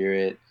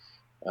spirit.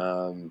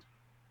 Um,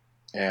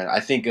 and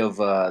I think of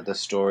the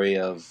story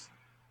of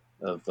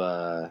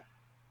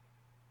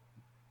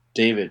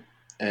David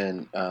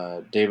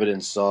David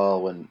and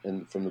Saul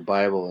from the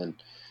Bible,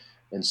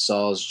 and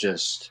Saul's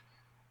just,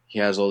 he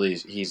has all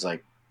these, he's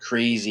like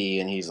crazy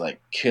and he's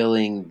like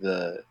killing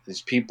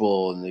these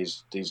people and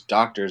these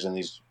doctors and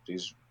these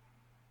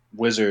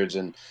wizards,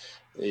 and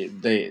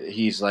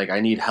he's like, I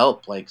need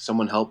help, like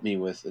someone help me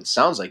with, it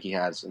sounds like he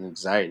has an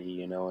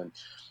anxiety, and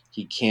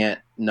he can't,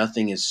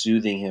 nothing is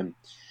soothing him.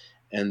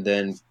 And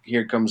then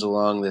here comes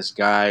along this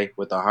guy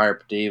with a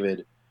harp,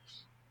 David,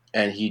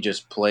 and he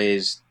just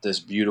plays this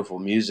beautiful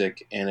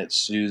music, and it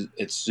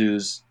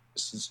soothes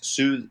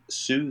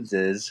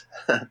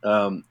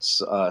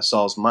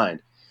Saul's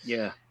mind.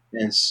 Yeah.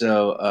 And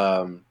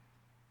so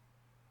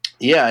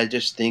yeah, I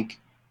think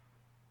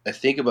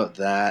about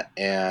that,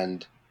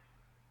 and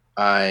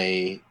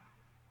I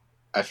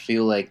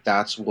feel like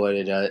that's what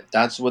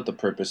that's what the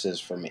purpose is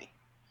for me,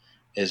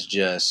 is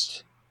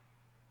just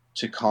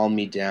to calm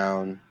me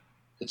down.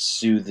 It's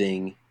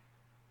soothing.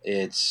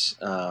 It's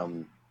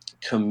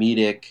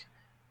comedic.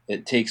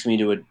 It takes me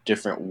to a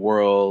different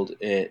world.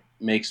 It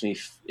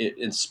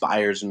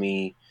inspires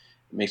me.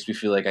 It makes me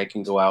feel like I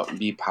can go out and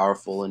be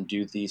powerful and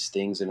do these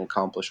things and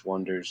accomplish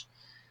wonders.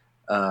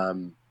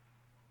 And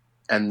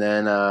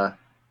then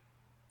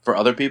for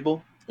other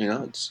people,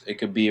 it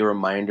could be a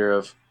reminder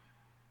of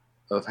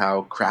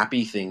how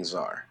crappy things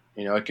are.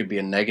 It could be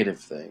a negative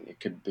thing. It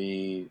could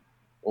be,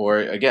 or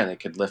again, it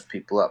could lift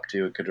people up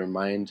too. It could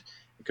remind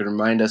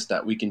us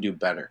that we can do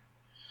better.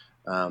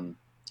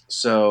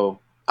 So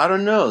I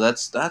don't know.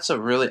 That's a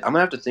really, I'm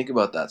gonna have to think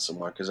about that some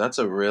more, because that's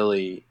a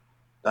really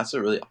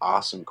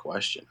awesome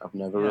question. I've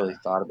never really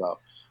thought about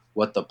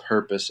what the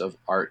purpose of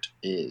art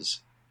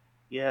is.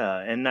 Yeah,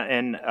 and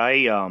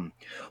I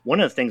one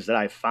of the things that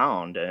I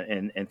found,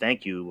 and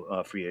thank you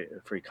for your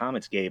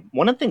comments, Gabe.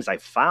 One of the things I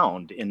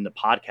found in the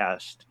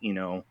podcast,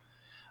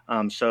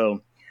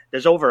 so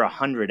there's over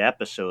 100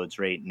 episodes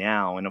right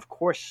now, and of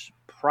course,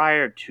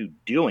 prior to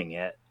doing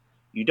it,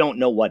 you don't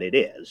know what it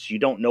is. You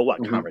don't know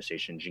what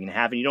conversations you're gonna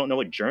have, and you don't know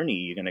what journey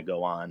you're gonna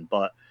go on.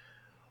 But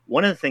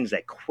one of the things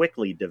that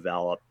quickly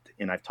developed,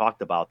 and I've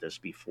talked about this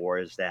before,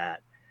 is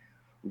that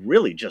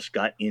really just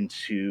got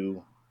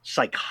into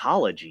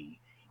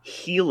psychology,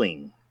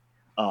 healing,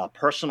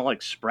 personal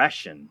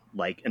expression,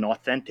 like an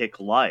authentic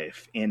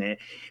life. And it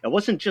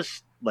wasn't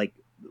just like,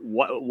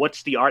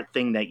 what's the art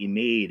thing that you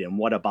made and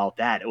what about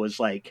that? It was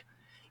like,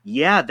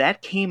 yeah,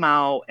 that came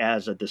out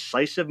as a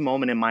decisive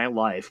moment in my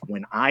life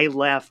when I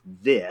left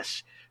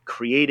this,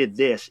 created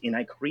this, and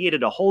I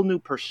created a whole new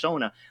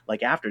persona.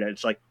 Like after that,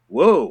 it's like,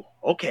 whoa,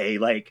 okay,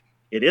 like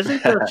it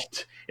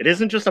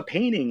isn't just a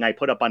painting I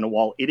put up on the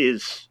wall. It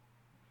is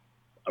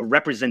a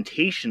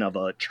representation of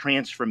a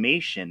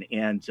transformation,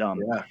 and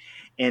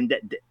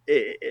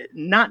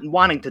not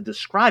wanting to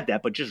describe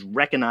that, but just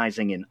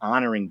recognizing and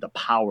honoring the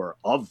power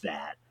of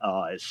that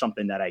is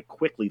something that I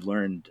quickly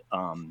learned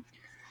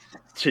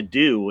to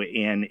do,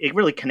 and it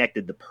really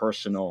connected the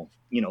personal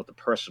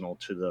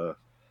to the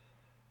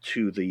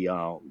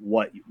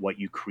what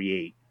you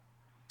create.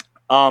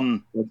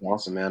 That's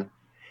awesome, man.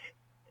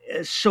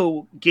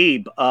 So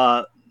Gabe,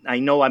 I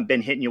know I've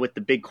been hitting you with the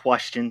big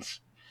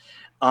questions.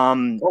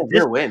 No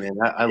way, man.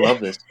 I love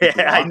this.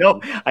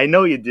 Awesome. I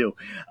know you do.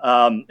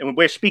 And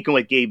we're speaking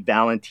with Gabe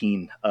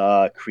Valentine,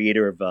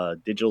 creator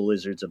of Digital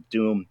Lizards of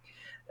Doom,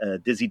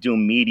 Dizzy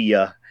Doom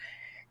Media.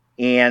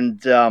 And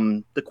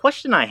the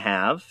question I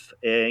have,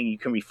 you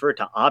can refer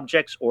to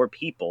objects or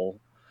people,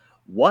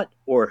 what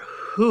or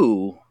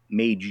who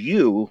made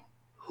you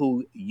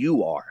who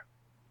you are?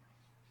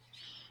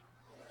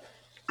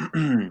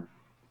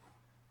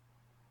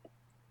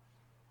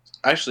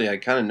 Actually, I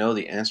kind of know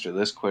the answer to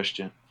this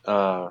question.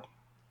 There's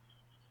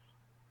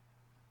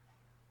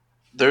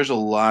a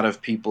lot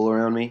of people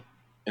around me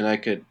and I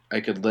could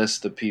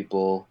list the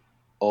people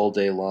all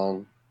day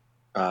long.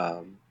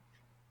 Um,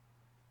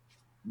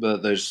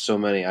 but there's so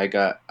many.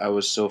 I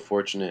was so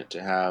fortunate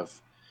to have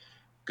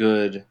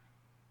good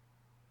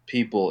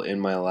people in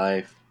my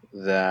life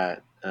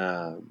that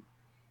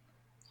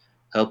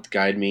helped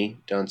guide me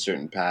down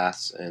certain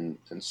paths and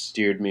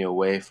steered me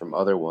away from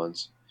other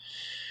ones.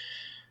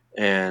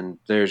 And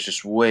there's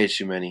just way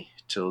too many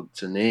to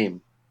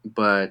name.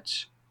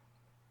 But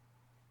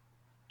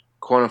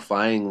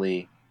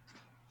quantifyingly,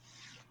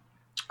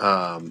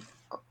 um,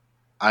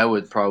 I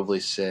would probably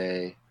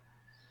say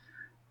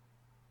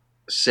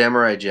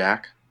Samurai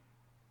Jack,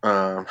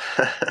 um,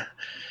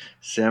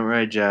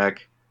 Samurai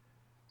Jack,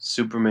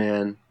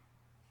 Superman,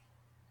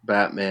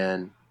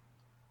 Batman,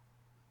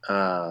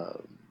 uh,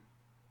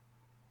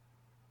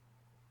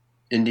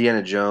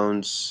 Indiana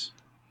Jones.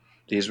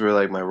 These were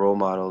like my role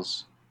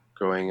models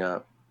growing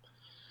up.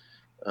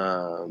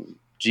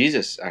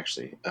 Jesus,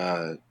 actually,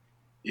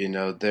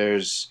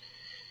 there's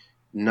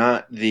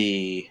not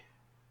the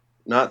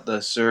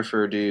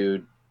surfer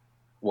dude,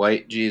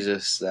 white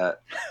Jesus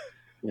that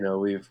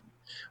we've,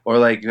 or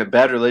like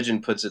Bad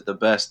Religion puts it the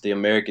best, the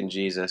American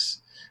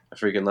Jesus. I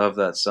freaking love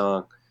that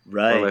song.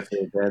 Right. One of my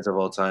favorite bands of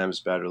all time is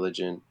Bad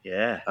Religion.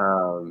 Yeah.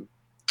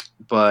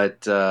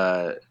 But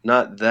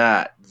not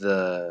that,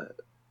 the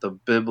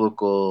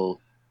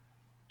biblical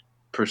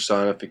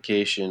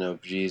personification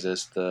of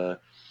Jesus, the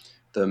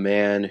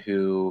man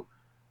who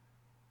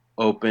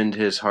opened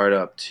his heart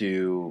up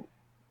to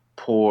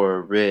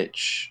poor,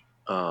 rich,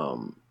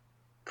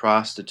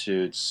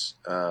 prostitutes,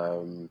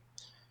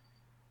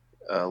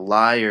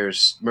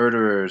 liars,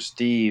 murderers,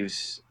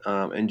 thieves,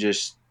 and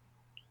just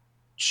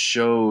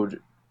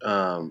showed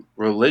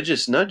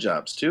religious nut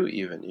jobs too.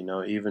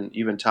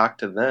 Even talked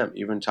to them,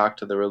 even talked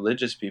to the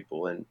religious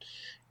people, and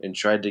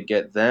tried to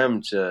get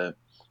them to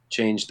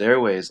change their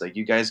ways. Like,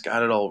 you guys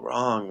got it all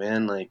wrong,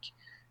 man. Like,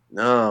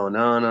 no.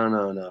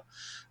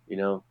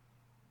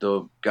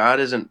 The God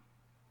isn't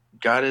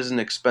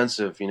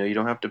expensive. You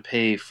don't have to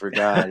pay for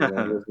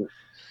God.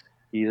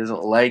 He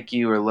doesn't like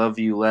you or love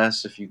you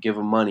less if you give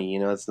him money.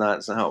 It's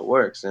not how it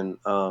works. And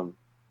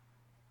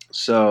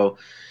so,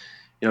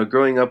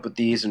 growing up with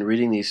these and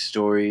reading these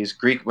stories,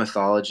 Greek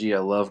mythology. I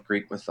love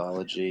Greek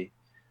mythology.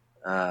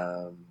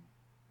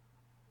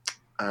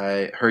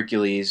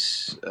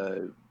 Hercules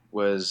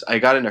I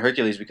got into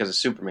Hercules because of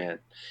Superman.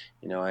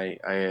 I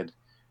had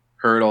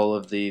heard all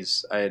of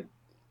these. I had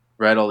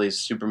read all these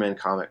Superman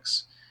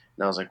comics,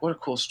 and I was like, what a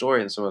cool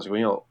story. And so I was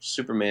like,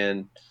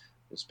 Superman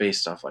is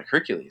based off like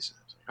Hercules. And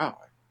I was like, oh,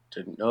 I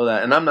didn't know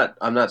that. And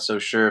I'm not so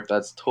sure if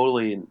that's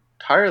totally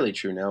entirely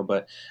true now,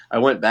 but I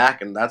went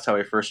back, and that's how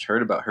I first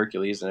heard about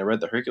Hercules, and I read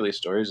the Hercules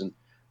stories, and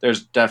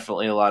there's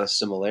definitely a lot of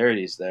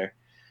similarities there.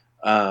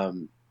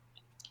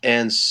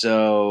 And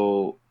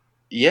so,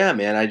 yeah,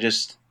 man,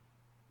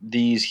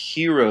 these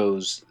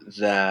heroes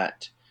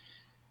that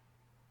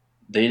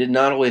they did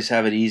not always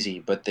have it easy,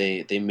 but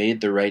they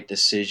made the right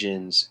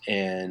decisions,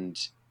 and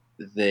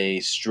they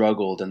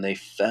struggled, and they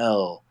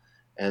fell,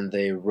 and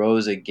they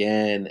rose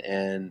again,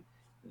 and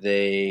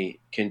they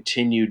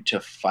continued to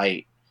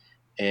fight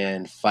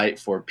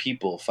for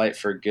people, fight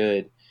for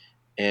good.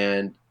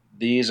 And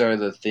these are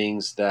the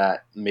things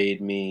that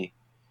made me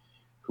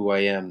who I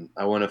am.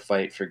 I want to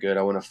fight for good.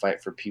 I want to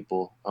fight for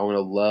people. I want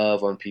to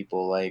love on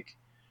people. Like,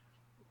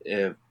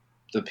 if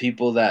the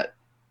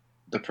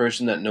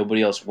person that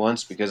nobody else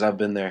wants, because I've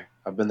been there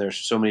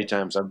so many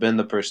times. I've been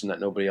the person that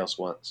nobody else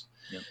wants.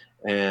 Yep.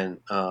 And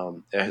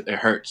it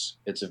hurts.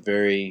 It's a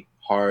very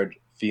hard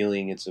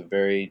feeling. It's a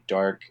very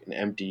dark and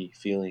empty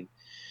feeling.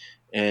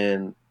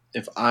 And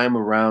if I'm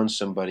around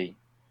somebody,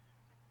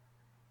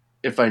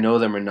 if I know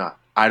them or not,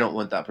 I don't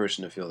want that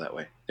person to feel that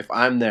way. If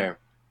I'm there,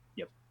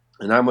 yep,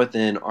 and I'm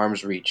within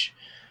arm's reach,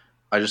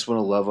 I just want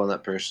to love on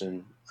that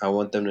person. I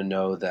want them to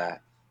know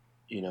that,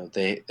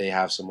 they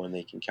have someone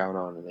they can count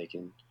on, and they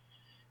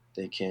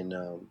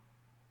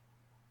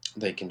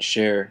can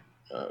share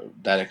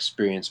that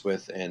experience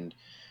with, and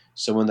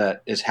someone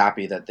that is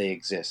happy that they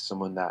exist,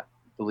 someone that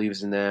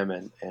believes in them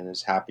and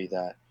is happy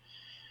that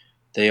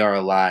they are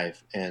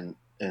alive and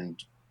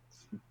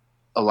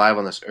alive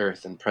on this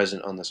earth and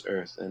present on this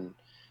earth. And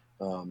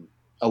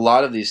a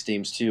lot of these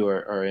themes too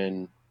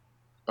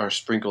are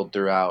sprinkled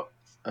throughout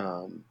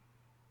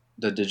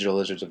the Digital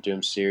Lizards of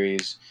Doom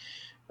series.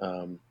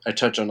 I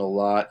touch on a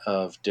lot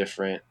of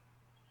different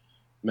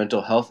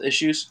mental health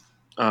issues.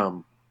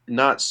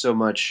 Not so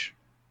much.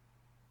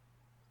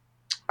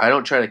 I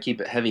don't try to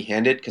keep it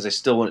heavy-handed, because I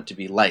still want it to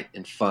be light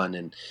and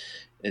fun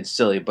and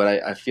silly.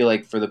 But I feel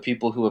like for the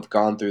people who have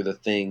gone through the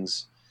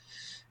things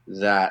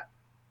that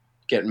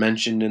get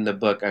mentioned in the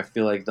book, I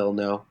feel like they'll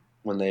know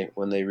when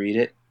they read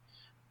it.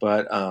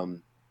 But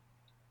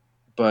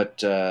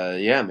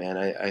yeah, man,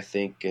 I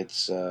think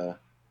it's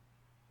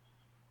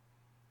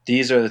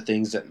these are the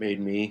things that made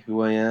me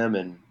who I am,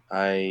 and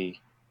I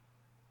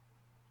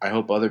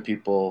hope other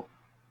people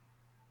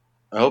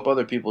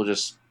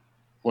just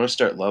want to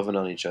start loving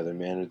on each other,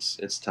 man.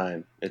 It's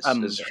time.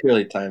 It's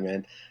really time,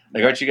 man.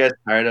 Like, aren't you guys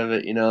tired of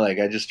it? Like,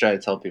 I just try to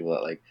tell people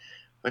that, like,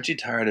 Aren't you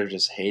tired of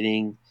just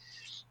hating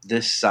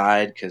this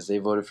side because they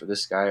voted for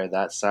this guy, or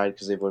that side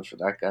because they voted for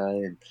that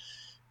guy,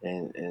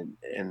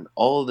 and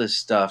all of this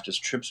stuff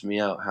just trips me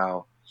out.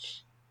 How,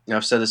 and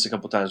I've said this a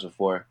couple times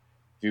before,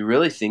 if you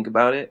really think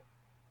about it,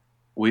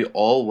 we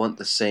all want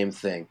the same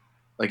thing.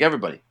 Like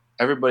everybody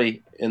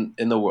in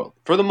the world,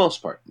 for the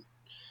most part,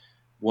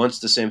 wants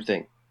the same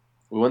thing.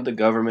 We want the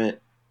government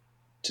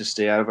to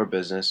stay out of our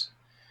business.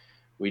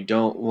 We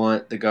don't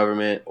want the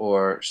government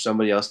or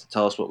somebody else to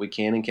tell us what we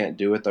can and can't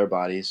do with our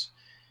bodies.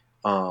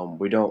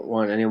 We don't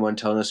want anyone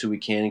telling us who we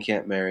can and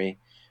can't marry.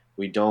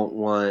 We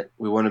want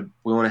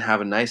to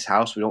have a nice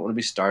house. We don't want to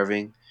be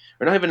starving.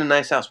 Or not even a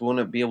nice house. We want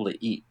to be able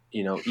to eat,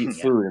 eat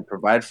food and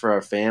provide for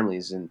our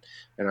families and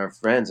our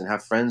friends, and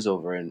have friends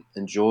over and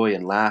enjoy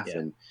and laugh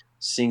and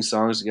sing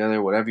songs together,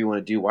 whatever you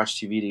want to do, watch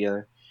TV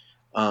together.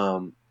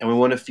 And we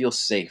want to feel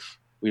safe.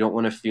 We don't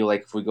want to feel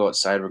like if we go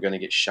outside, we're going to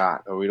get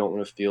shot, or we don't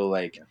want to feel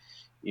like,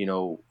 we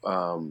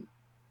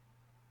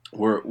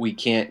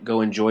can't go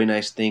enjoy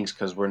nice things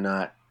because we're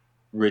not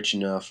rich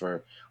enough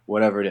or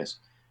whatever it is.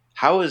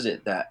 How is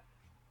it that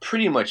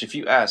pretty much if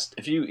you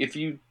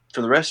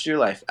for the rest of your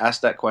life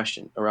ask that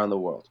question around the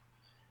world,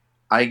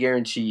 I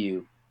guarantee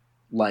you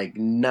like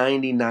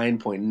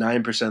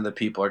 99.9% of the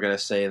people are going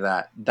to say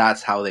that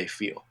that's how they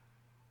feel.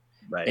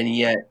 Right. And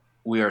yet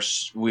we are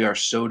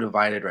so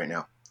divided right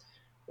now.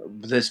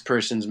 This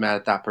person's mad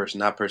at that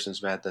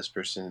person's mad at this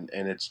person,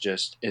 and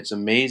it's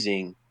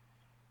amazing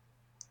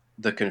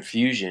the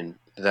confusion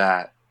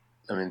that,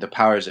 the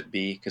powers that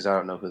be, because I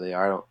don't know who they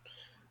are.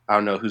 I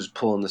don't know who's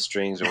pulling the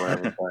strings or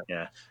whatever. But,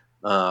 Yeah.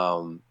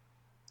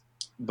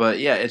 But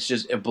yeah,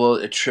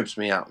 it trips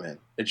me out, man.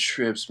 It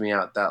trips me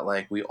out that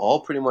like we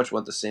all pretty much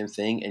want the same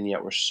thing, and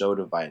yet we're so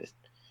divided.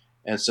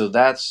 And so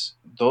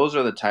those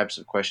are the types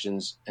of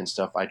questions and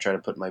stuff I try to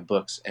put in my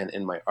books and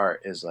in my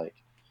art, is like,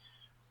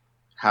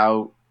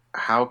 how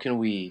can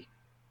we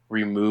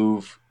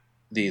remove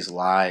these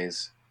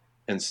lies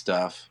and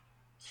stuff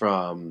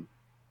from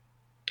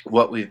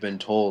what we've been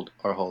told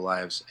our whole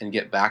lives and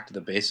get back to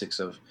the basics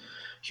of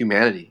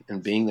humanity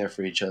and being there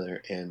for each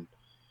other and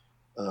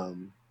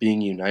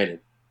being united.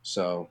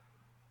 So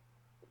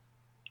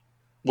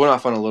went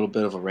off on a little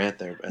bit of a rant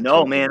there.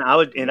 No, man,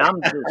 I'm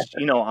just,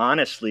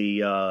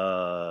 honestly,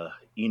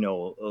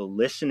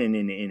 listening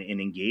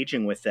and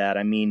engaging with that.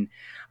 I mean,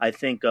 I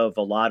think of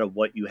a lot of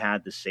what you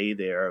had to say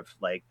there, of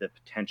like the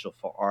potential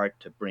for art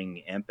to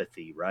bring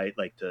empathy, right?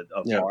 Like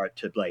art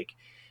to like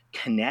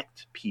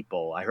connect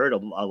people. I heard a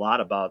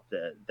lot about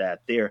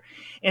that there.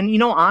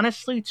 And,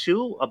 honestly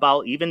too,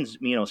 about even,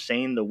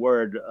 saying the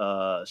word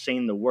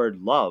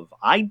love.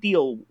 I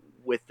deal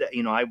with that.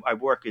 I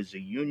work as a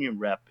union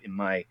rep in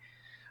my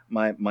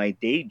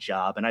day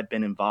job, and I've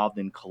been involved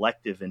in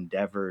collective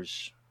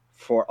endeavors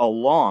for a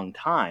long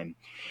time.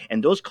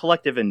 And those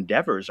collective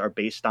endeavors are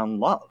based on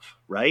love,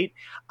 right?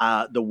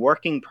 The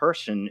working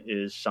person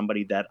is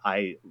somebody that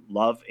I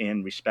love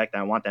and respect.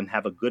 I want them to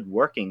have a good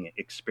working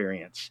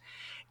experience.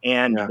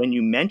 And when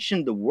you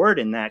mention the word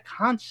in that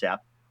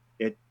concept,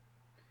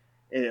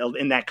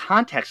 in that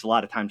context, a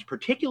lot of times,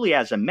 particularly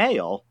as a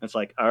male, it's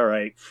like, all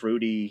right,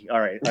 fruity, all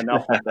right,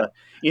 enough with the,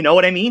 you know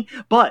what I mean?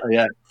 But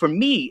for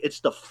me, it's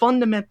the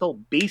fundamental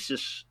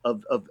basis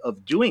of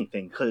doing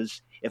things.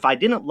 Because if I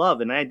didn't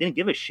love and I didn't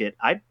give a shit,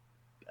 I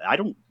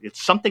don't,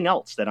 it's something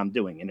else that I'm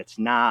doing, and it's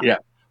not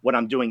what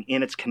I'm doing.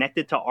 And it's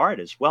connected to art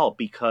as well,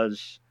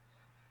 because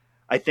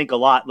I think a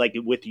lot, like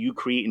with you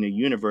creating a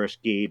universe,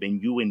 Gabe,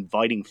 and you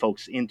inviting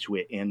folks into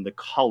it, and the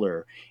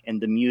color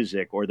and the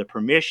music, or the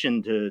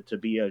permission to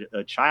be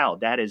a child,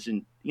 that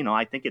isn't,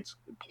 I think it's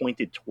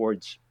pointed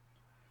towards,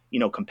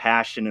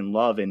 compassion and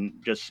love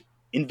and just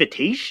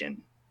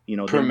invitation,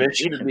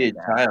 permission to be a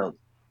child.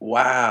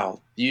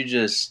 Wow.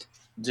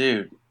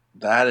 Dude,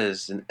 that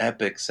is an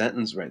epic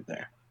sentence right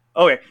there.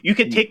 Okay, you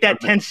can take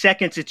that 10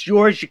 seconds. It's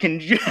yours. You can.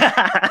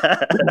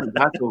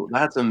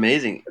 That's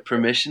amazing.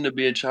 Permission to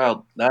be a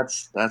child.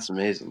 That's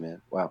amazing,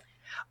 man. Wow.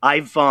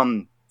 I've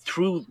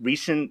through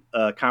recent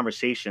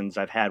conversations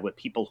I've had with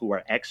people who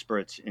are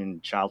experts in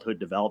childhood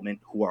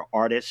development, who are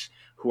artists,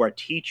 who are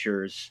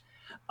teachers.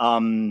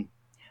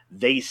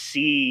 They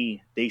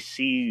see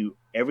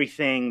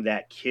everything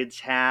that kids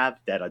have,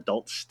 that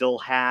adults still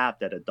have,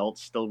 that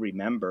adults still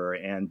remember,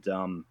 and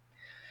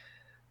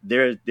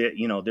there's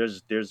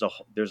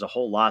a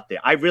whole lot there.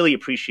 I really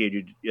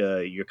appreciated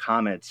your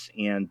comments,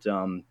 and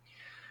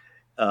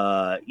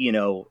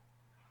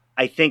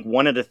I think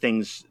one of the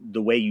things,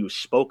 the way you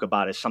spoke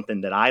about, is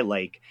something that I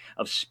like,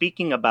 of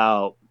speaking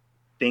about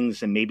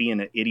things and maybe in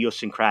an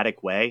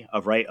idiosyncratic way,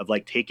 of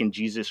like taking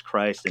Jesus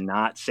Christ and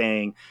not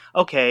saying,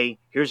 okay,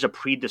 here's a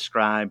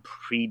pre-described,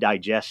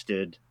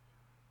 pre-digested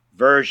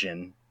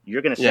version.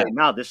 You're going to say,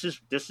 no, this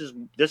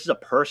is a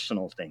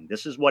personal thing.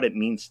 This is what it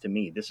means to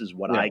me. This is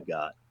what I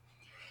got.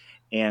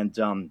 And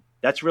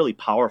that's really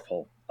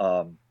powerful.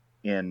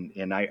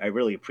 And I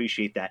really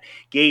appreciate that.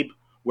 Gabe,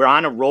 we're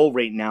on a roll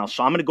right now.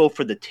 So I'm going to go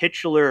for the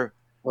titular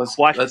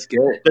question. Let's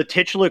get it. The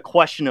titular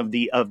question of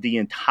the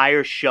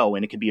entire show.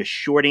 And it could be a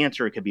short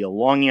answer. It could be a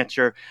long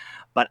answer.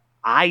 But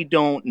I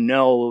don't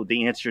know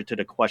the answer to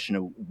the question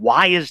of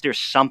why is there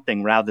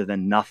something rather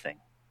than nothing?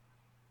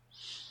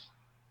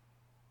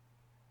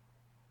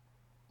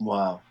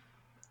 Wow.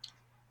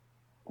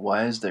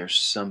 Why is there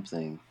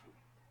something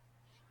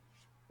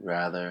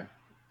rather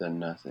than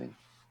nothing?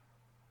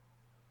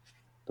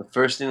 The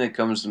first thing that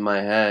comes to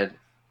my head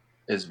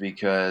is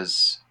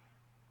because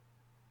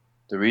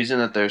the reason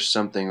that there's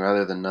something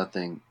rather than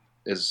nothing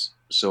is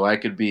so I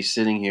could be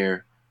sitting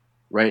here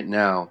right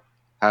now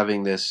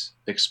having this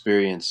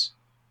experience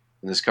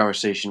and this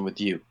conversation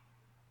with you.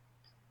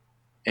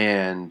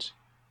 And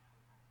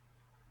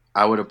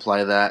I would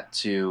apply that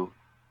to,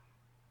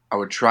 I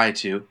would try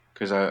to,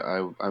 because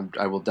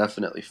I will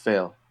definitely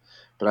fail,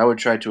 but I would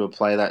try to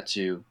apply that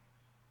to,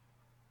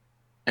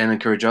 and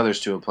encourage others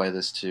to apply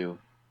this to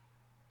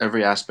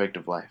every aspect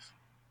of life.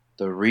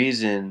 The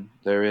reason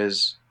there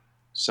is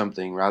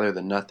something rather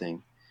than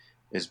nothing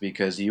is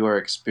because you are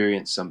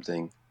experiencing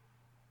something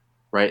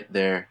right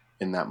there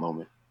in that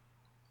moment,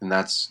 and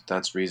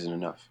that's reason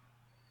enough.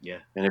 Yeah.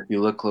 And if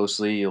you look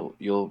closely,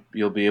 you'll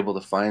be able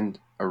to find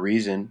a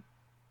reason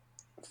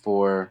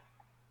for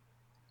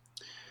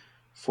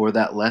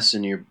that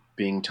lesson you're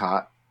being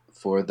taught,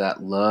 for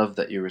that love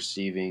that you're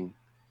receiving,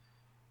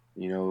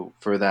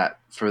 for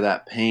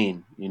that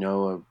pain.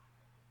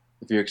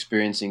 If you're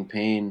experiencing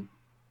pain,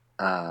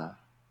 and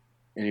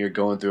you're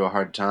going through a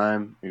hard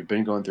time, you've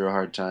been going through a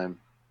hard time,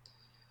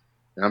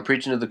 and I'm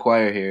preaching to the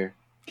choir here.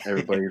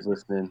 Everybody's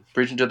listening,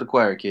 preaching to the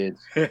choir, kids.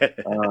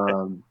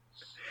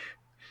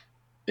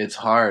 It's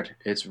hard.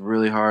 It's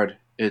really hard.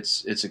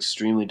 It's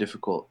extremely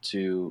difficult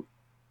to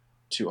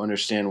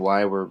understand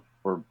why we're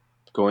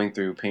going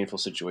through painful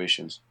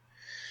situations.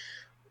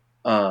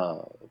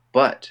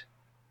 But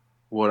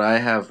what I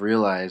have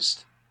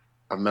realized,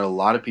 I've met a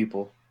lot of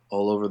people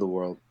all over the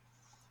world,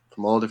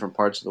 from all different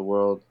parts of the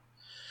world,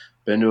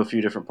 been to a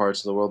few different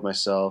parts of the world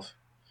myself,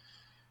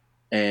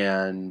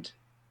 and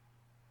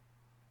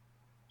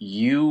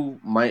you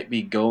might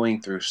be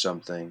going through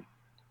something,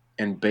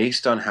 and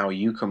based on how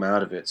you come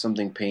out of it,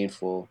 something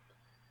painful,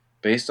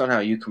 based on how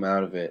you come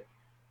out of it,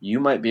 you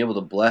might be able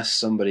to bless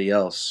somebody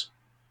else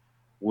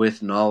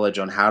with knowledge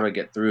on how to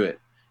get through it.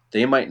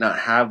 They might not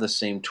have the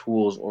same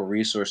tools or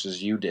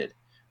resources you did,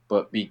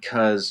 but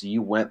because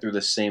you went through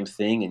the same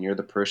thing and you're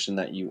the person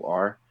that you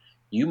are,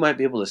 you might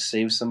be able to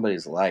save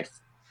somebody's life.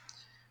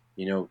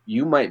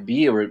 You might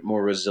be a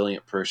more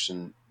resilient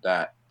person,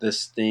 that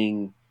this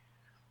thing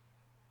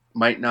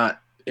might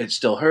not, it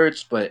still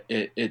hurts, but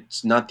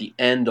it's not the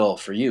end all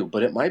for you,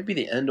 but it might be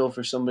the end all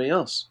for somebody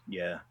else.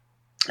 Yeah.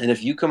 And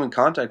if you come in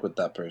contact with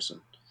that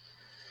person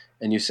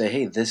and you say,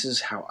 hey, this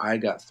is how I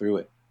got through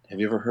it.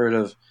 Have you ever heard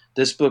of,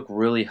 this book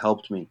really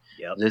helped me?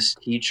 Yep. This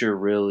teacher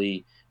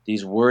really,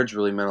 these words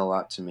really meant a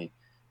lot to me.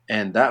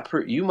 And that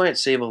you might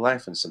save a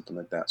life in something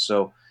like that.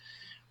 So,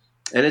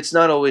 and it's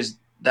not always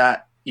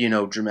that,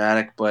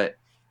 dramatic, but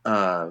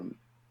I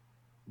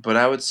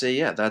would say,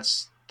 yeah,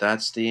 that's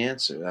the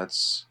answer.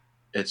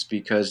 It's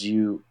because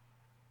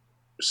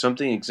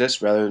something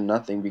exists rather than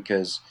nothing,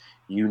 because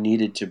you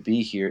needed to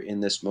be here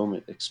in this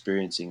moment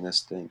experiencing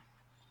this thing.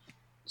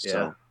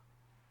 So.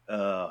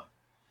 Yeah.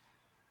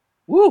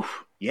 Woo.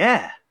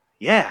 Yeah.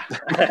 Yeah.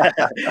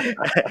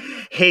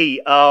 Hey,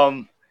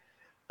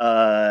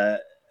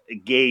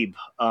 Gabe,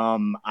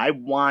 I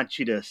want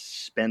you to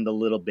spend a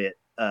little bit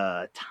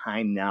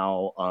time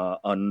now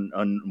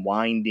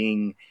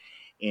unwinding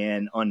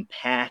and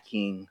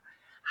unpacking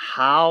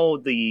how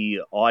the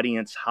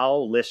audience, how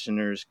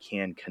listeners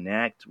can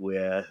connect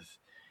with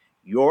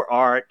your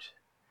art,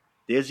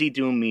 Dizzy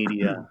Doom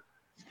Media,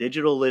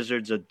 Digital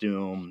Lizards of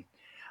Doom.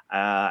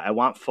 I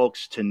want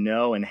folks to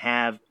know and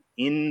have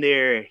in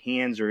their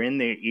hands or in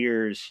their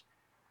ears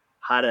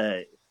how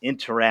to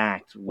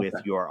interact with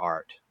your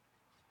art.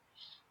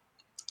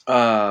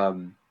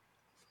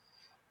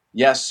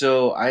 Yeah,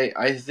 so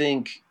I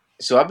think,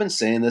 so I've been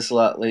saying this a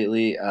lot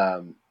lately.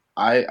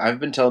 I've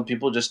been telling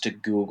people just to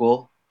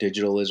Google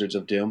Digital Lizards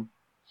of Doom.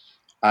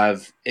 I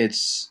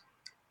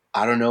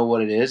don't know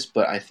what it is,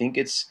 but I think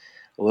it's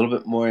a little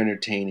bit more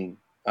entertaining.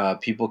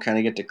 People kind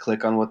of get to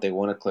click on what they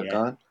want to click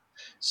on.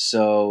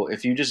 So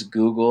if you just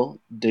Google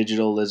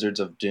Digital Lizards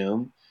of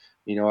Doom,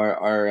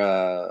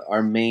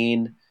 our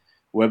main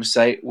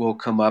website will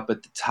come up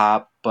at the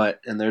top,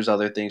 and there's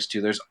other things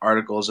too. There's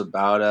articles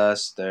about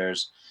us.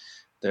 There's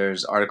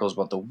articles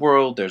about the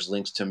world. There's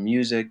links to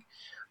music.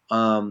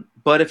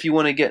 But if you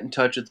want to get in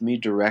touch with me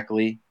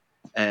directly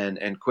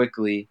and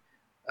quickly,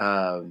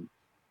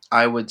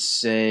 I would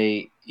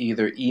say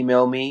either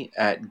email me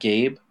at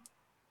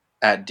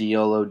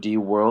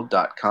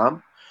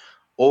gabe@dlodworld.com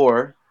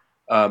or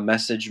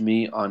message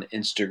me on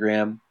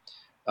Instagram.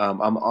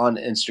 I'm on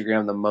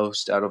Instagram the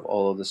most out of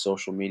all of the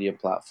social media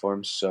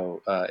platforms,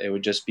 so it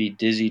would just be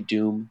Dizzy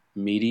Doom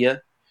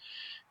Media,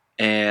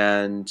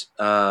 and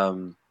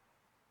I'll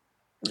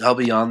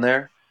be on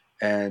there,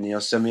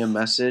 and send me a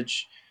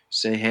message,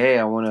 say, hey,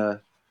 I want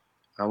to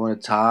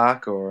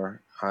talk,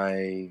 or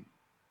I'm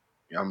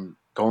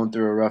going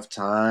through a rough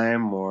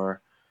time,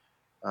 or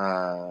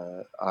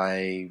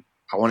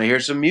I want to hear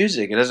some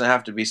music. It doesn't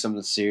have to be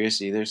something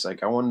serious either. It's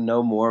like I want to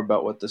know more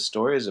about what the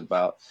story is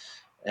about,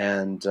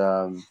 and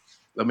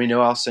let me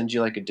know. I'll send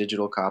you like a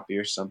digital copy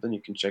or something.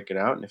 You can check it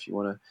out, and if you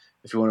want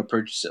to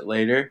purchase it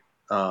later,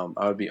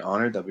 I would be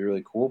honored. That'd be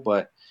really cool.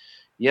 But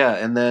yeah,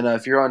 and then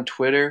if you're on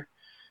Twitter,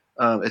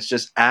 it's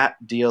just at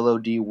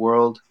DLOD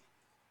World,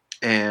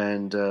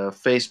 and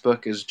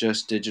Facebook is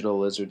just Digital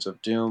Lizards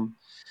of Doom,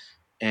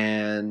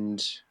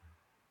 and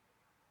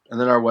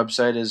then our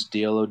website is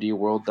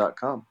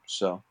dlodworld.com.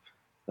 So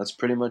that's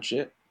pretty much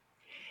it.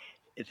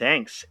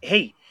 Thanks.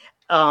 Hey,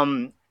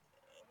 um,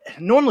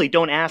 normally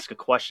don't ask a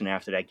question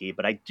after that, Gabe,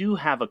 but I do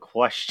have a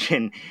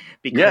question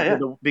Yeah.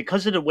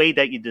 because of the way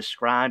that you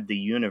described the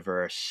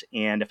universe.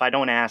 And if I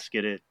don't ask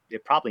it,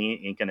 it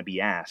probably ain't going to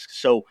be asked.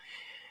 So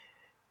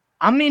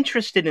I'm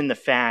interested in the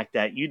fact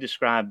that you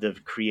described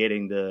of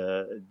creating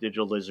the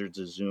Digital Lizards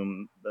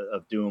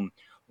of Doom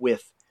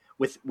with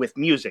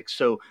music.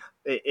 So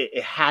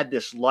it had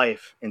this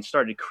life and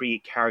started to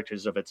create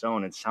characters of its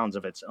own and sounds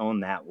of its own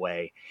that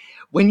way.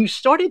 When you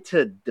started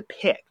to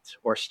depict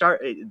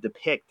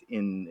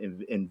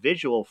in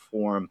visual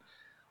form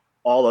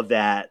all of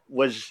that,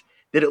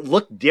 did it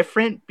look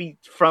different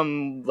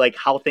from like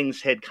how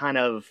things had kind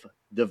of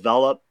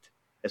developed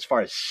as far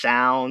as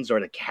sounds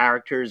or the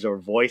characters or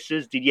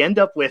voices? Did you end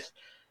up with,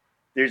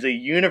 there's a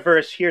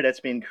universe here that's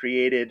been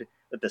created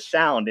with the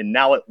sound and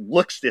now it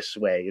looks this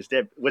way?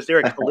 Was there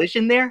a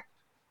collision there?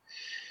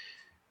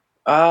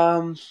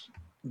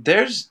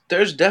 There's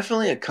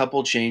definitely a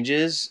couple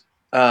changes,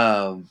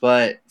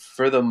 but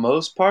for the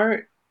most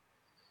part,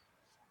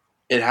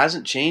 it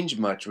hasn't changed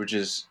much, which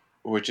is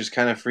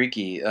kind of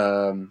freaky.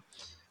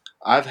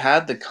 I've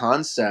had the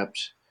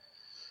concept.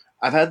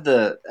 I've had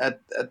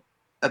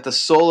at the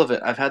soul of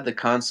it. I've had the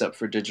concept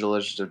for Digital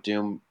Lizards of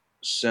Doom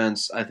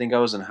since I think I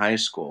was in high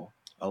school.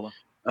 Oh,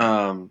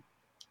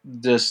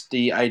 Just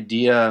the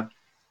idea,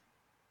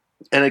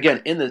 and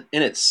again in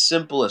its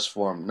simplest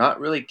form, not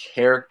really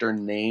character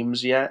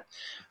names yet,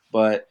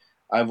 but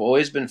I've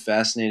always been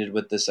fascinated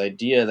with this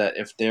idea that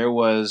if there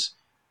was,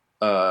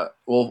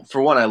 well,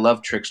 for one, I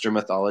love trickster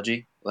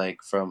mythology, like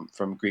from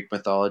Greek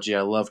mythology.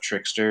 I love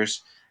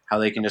tricksters, how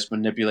they can just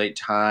manipulate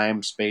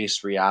time,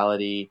 space,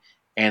 reality,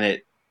 and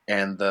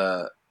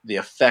the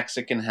effects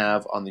it can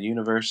have on the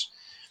universe,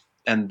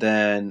 and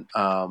then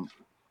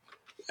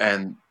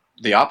and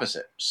the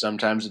opposite.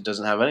 Sometimes it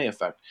doesn't have any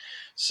effect.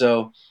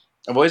 So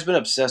I've always been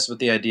obsessed with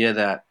the idea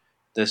that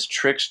this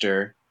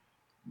trickster,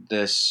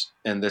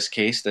 in this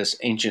case, this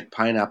ancient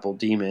pineapple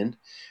demon,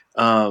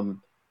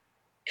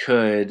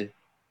 could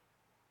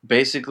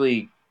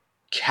basically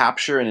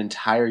capture an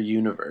entire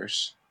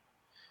universe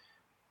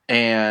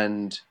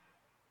and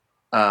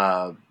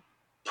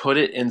put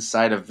it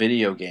inside a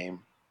video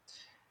game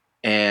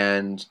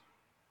and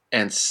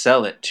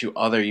sell it to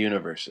other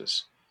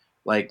universes.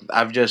 Like,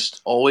 I've just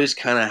always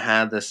kind of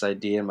had this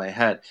idea in my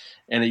head,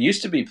 and it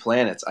used to be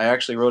planets. I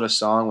actually wrote a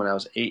song when I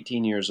was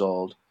 18 years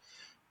old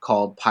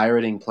called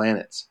Pirating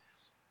Planets,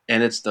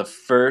 and it's the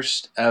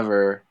first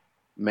ever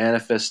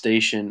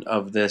manifestation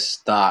of this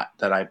thought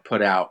that I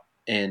put out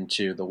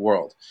into the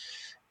world.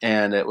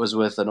 And it was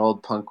with an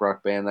old punk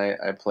rock band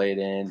I played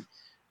in,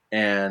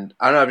 and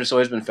I don't know, I've just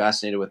always been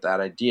fascinated with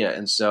that idea.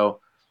 And so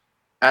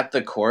at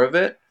the core of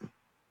it,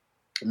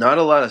 not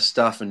a lot of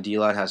stuff in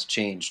DLOD has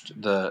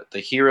changed. The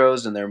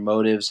heroes and their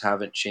motives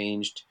haven't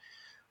changed.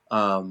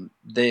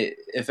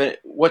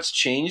 What's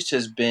changed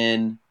has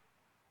been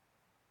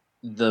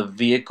the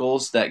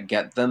vehicles that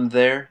get them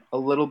there a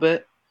little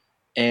bit,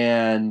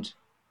 and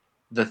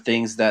the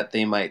things that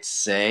they might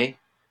say.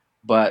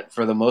 But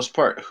for the most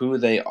part, who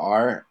they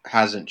are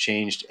hasn't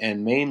changed.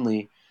 And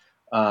mainly,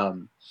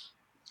 I've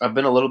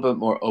been a little bit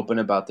more open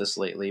about this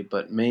lately,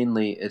 but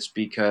mainly it's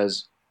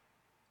because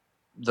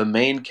the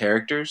main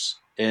characters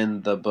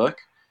in the book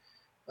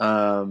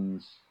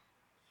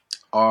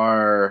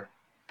are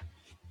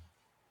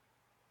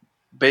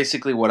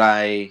basically what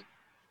I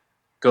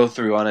go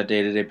through on a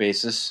day-to-day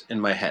basis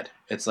in my head.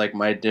 It's like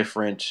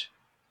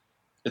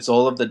it's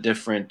all of the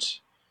different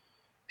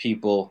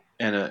people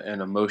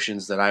and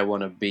emotions that I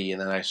want to be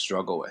and that I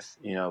struggle with.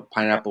 You know,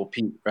 Pineapple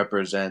Pete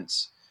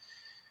represents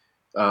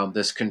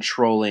this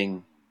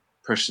controlling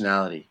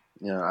personality.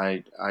 You know,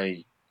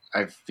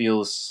 I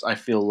feel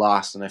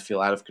lost and I feel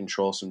out of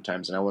control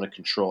sometimes, and I want to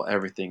control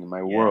everything in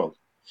my world.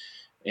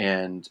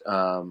 And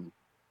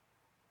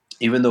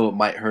even though it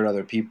might hurt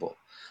other people,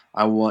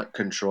 I want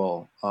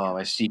control.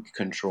 I seek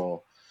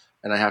control,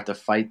 and I have to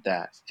fight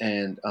that.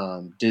 And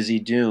Dizzy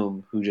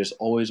Doom, who just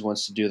always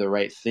wants to do the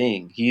right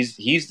thing.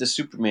 He's the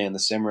Superman, the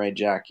Samurai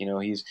Jack. You know,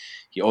 he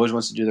always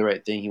wants to do the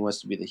right thing. He wants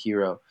to be the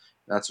hero.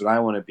 That's what I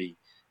want to be.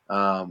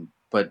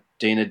 But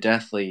Dana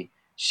Deathly,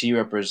 she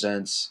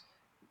represents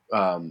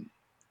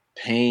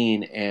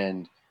pain,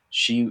 and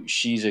she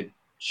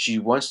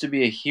wants to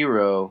be a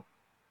hero,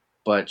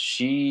 but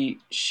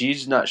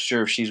she's not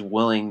sure if she's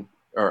willing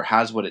or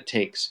has what it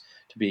takes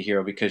to be a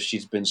hero, because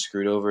she's been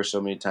screwed over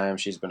so many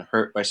times. She's been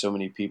hurt by so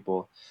many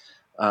people.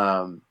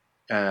 And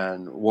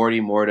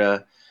Wardy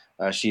Morta,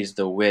 she's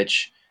the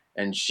witch,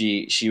 and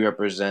she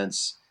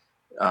represents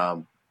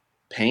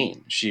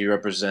pain. She's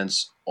the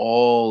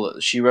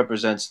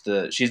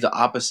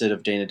opposite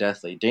of Dana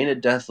Deathly. Dana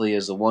Deathly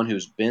is the one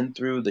who's been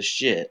through the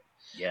shit,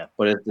 Yeah.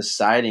 but is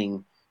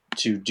deciding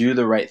to do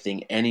the right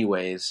thing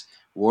anyways.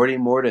 Wardy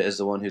Morta is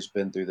the one who's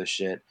been through the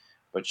shit,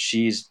 but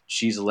she's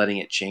letting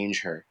it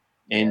change her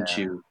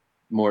into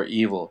more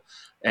evil.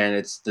 And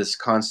it's this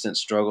constant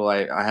struggle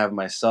I have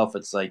myself.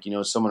 It's like,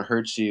 someone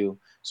hurts you,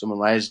 someone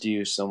lies to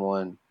you,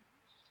 someone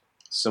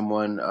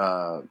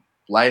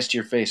lies to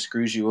your face,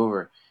 screws you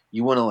over.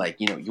 You want to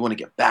you want to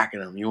get back at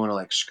them. You want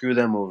to screw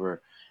them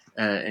over,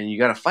 and you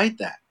got to fight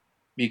that,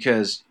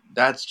 because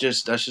that's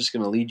just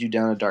going to lead you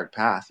down a dark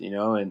path,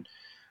 And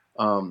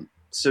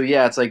so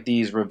yeah, it's like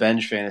these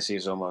revenge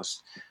fantasies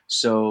almost.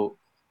 So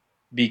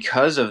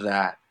because of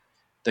that,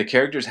 the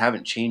characters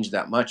haven't changed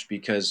that much,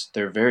 because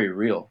they're very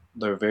real.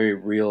 They're very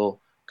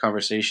real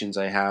conversations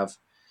I have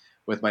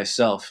with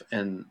myself,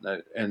 and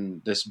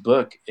this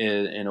book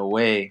in a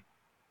way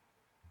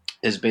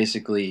is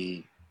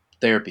basically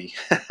therapy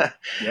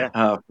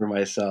for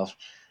myself,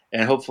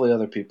 and hopefully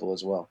other people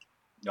as well.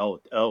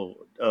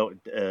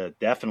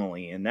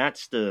 Definitely. And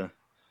that's the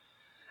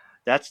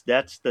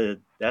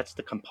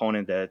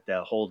component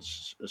that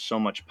holds so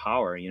much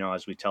power,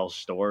 as we tell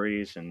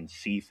stories and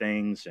see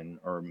things,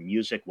 or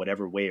music,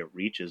 whatever way it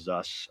reaches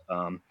us.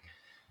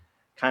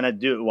 Kind of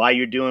do why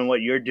you're doing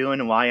what you're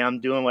doing and why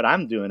I'm doing what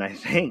I'm doing, I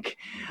think.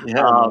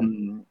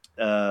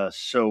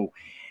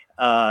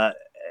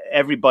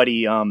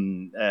 Everybody,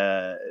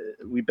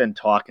 we've been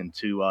talking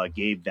to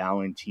Gabe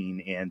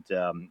Valentine, and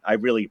I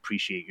really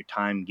appreciate your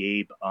time,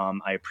 Gabe.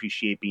 I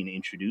appreciate being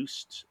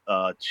introduced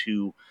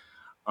to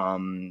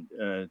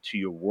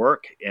your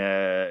work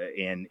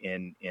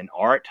and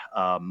art.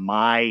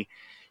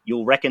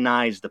 You'll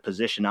recognize the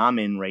position I'm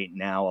in right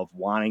now of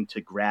wanting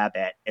to grab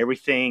at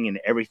everything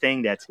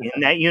that's in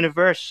that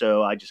universe.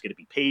 So I just got to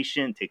be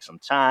patient, take some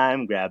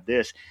time, grab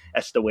this.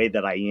 That's the way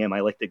that I am.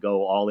 I like to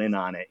go all in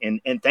on it.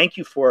 And thank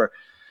you for,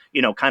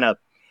 kind of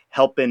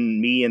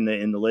helping me and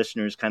the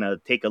listeners kind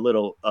of take a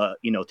little,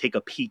 take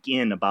a peek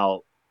in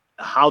about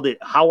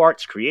how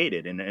art's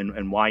created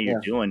and why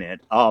you're doing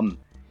it.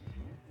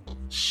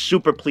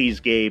 Super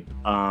pleased, Gabe,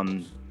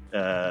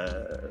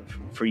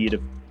 for you to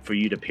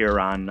appear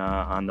on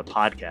the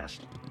podcast.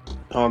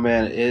 Oh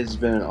man, it's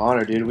been an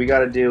honor, dude. We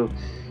gotta do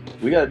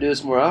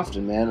this more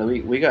often, man.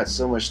 We got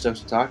so much stuff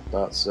to talk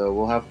about, so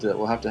we'll have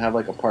to have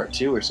like a part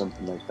 2 or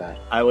something like that.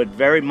 I would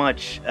very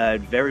much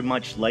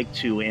like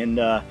to. And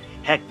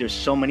heck, there's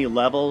so many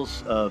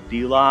levels of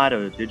D-Lot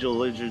or Digital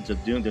Lizards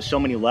of Doom. There's so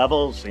many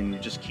levels, and you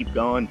just keep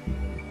going.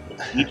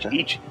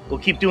 We'll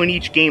keep doing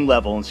each game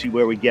level and see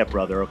where we get,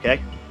 brother.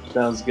 Okay.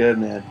 Sounds good,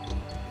 man.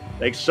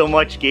 Thanks so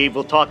much, Gabe.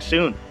 We'll talk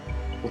soon.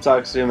 We'll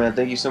talk soon, man.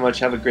 Thank you so much.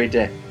 Have a great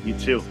day. You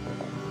too.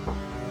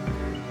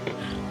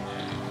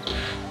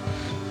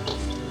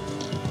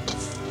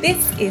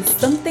 This is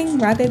Something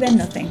Rather Than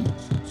Nothing.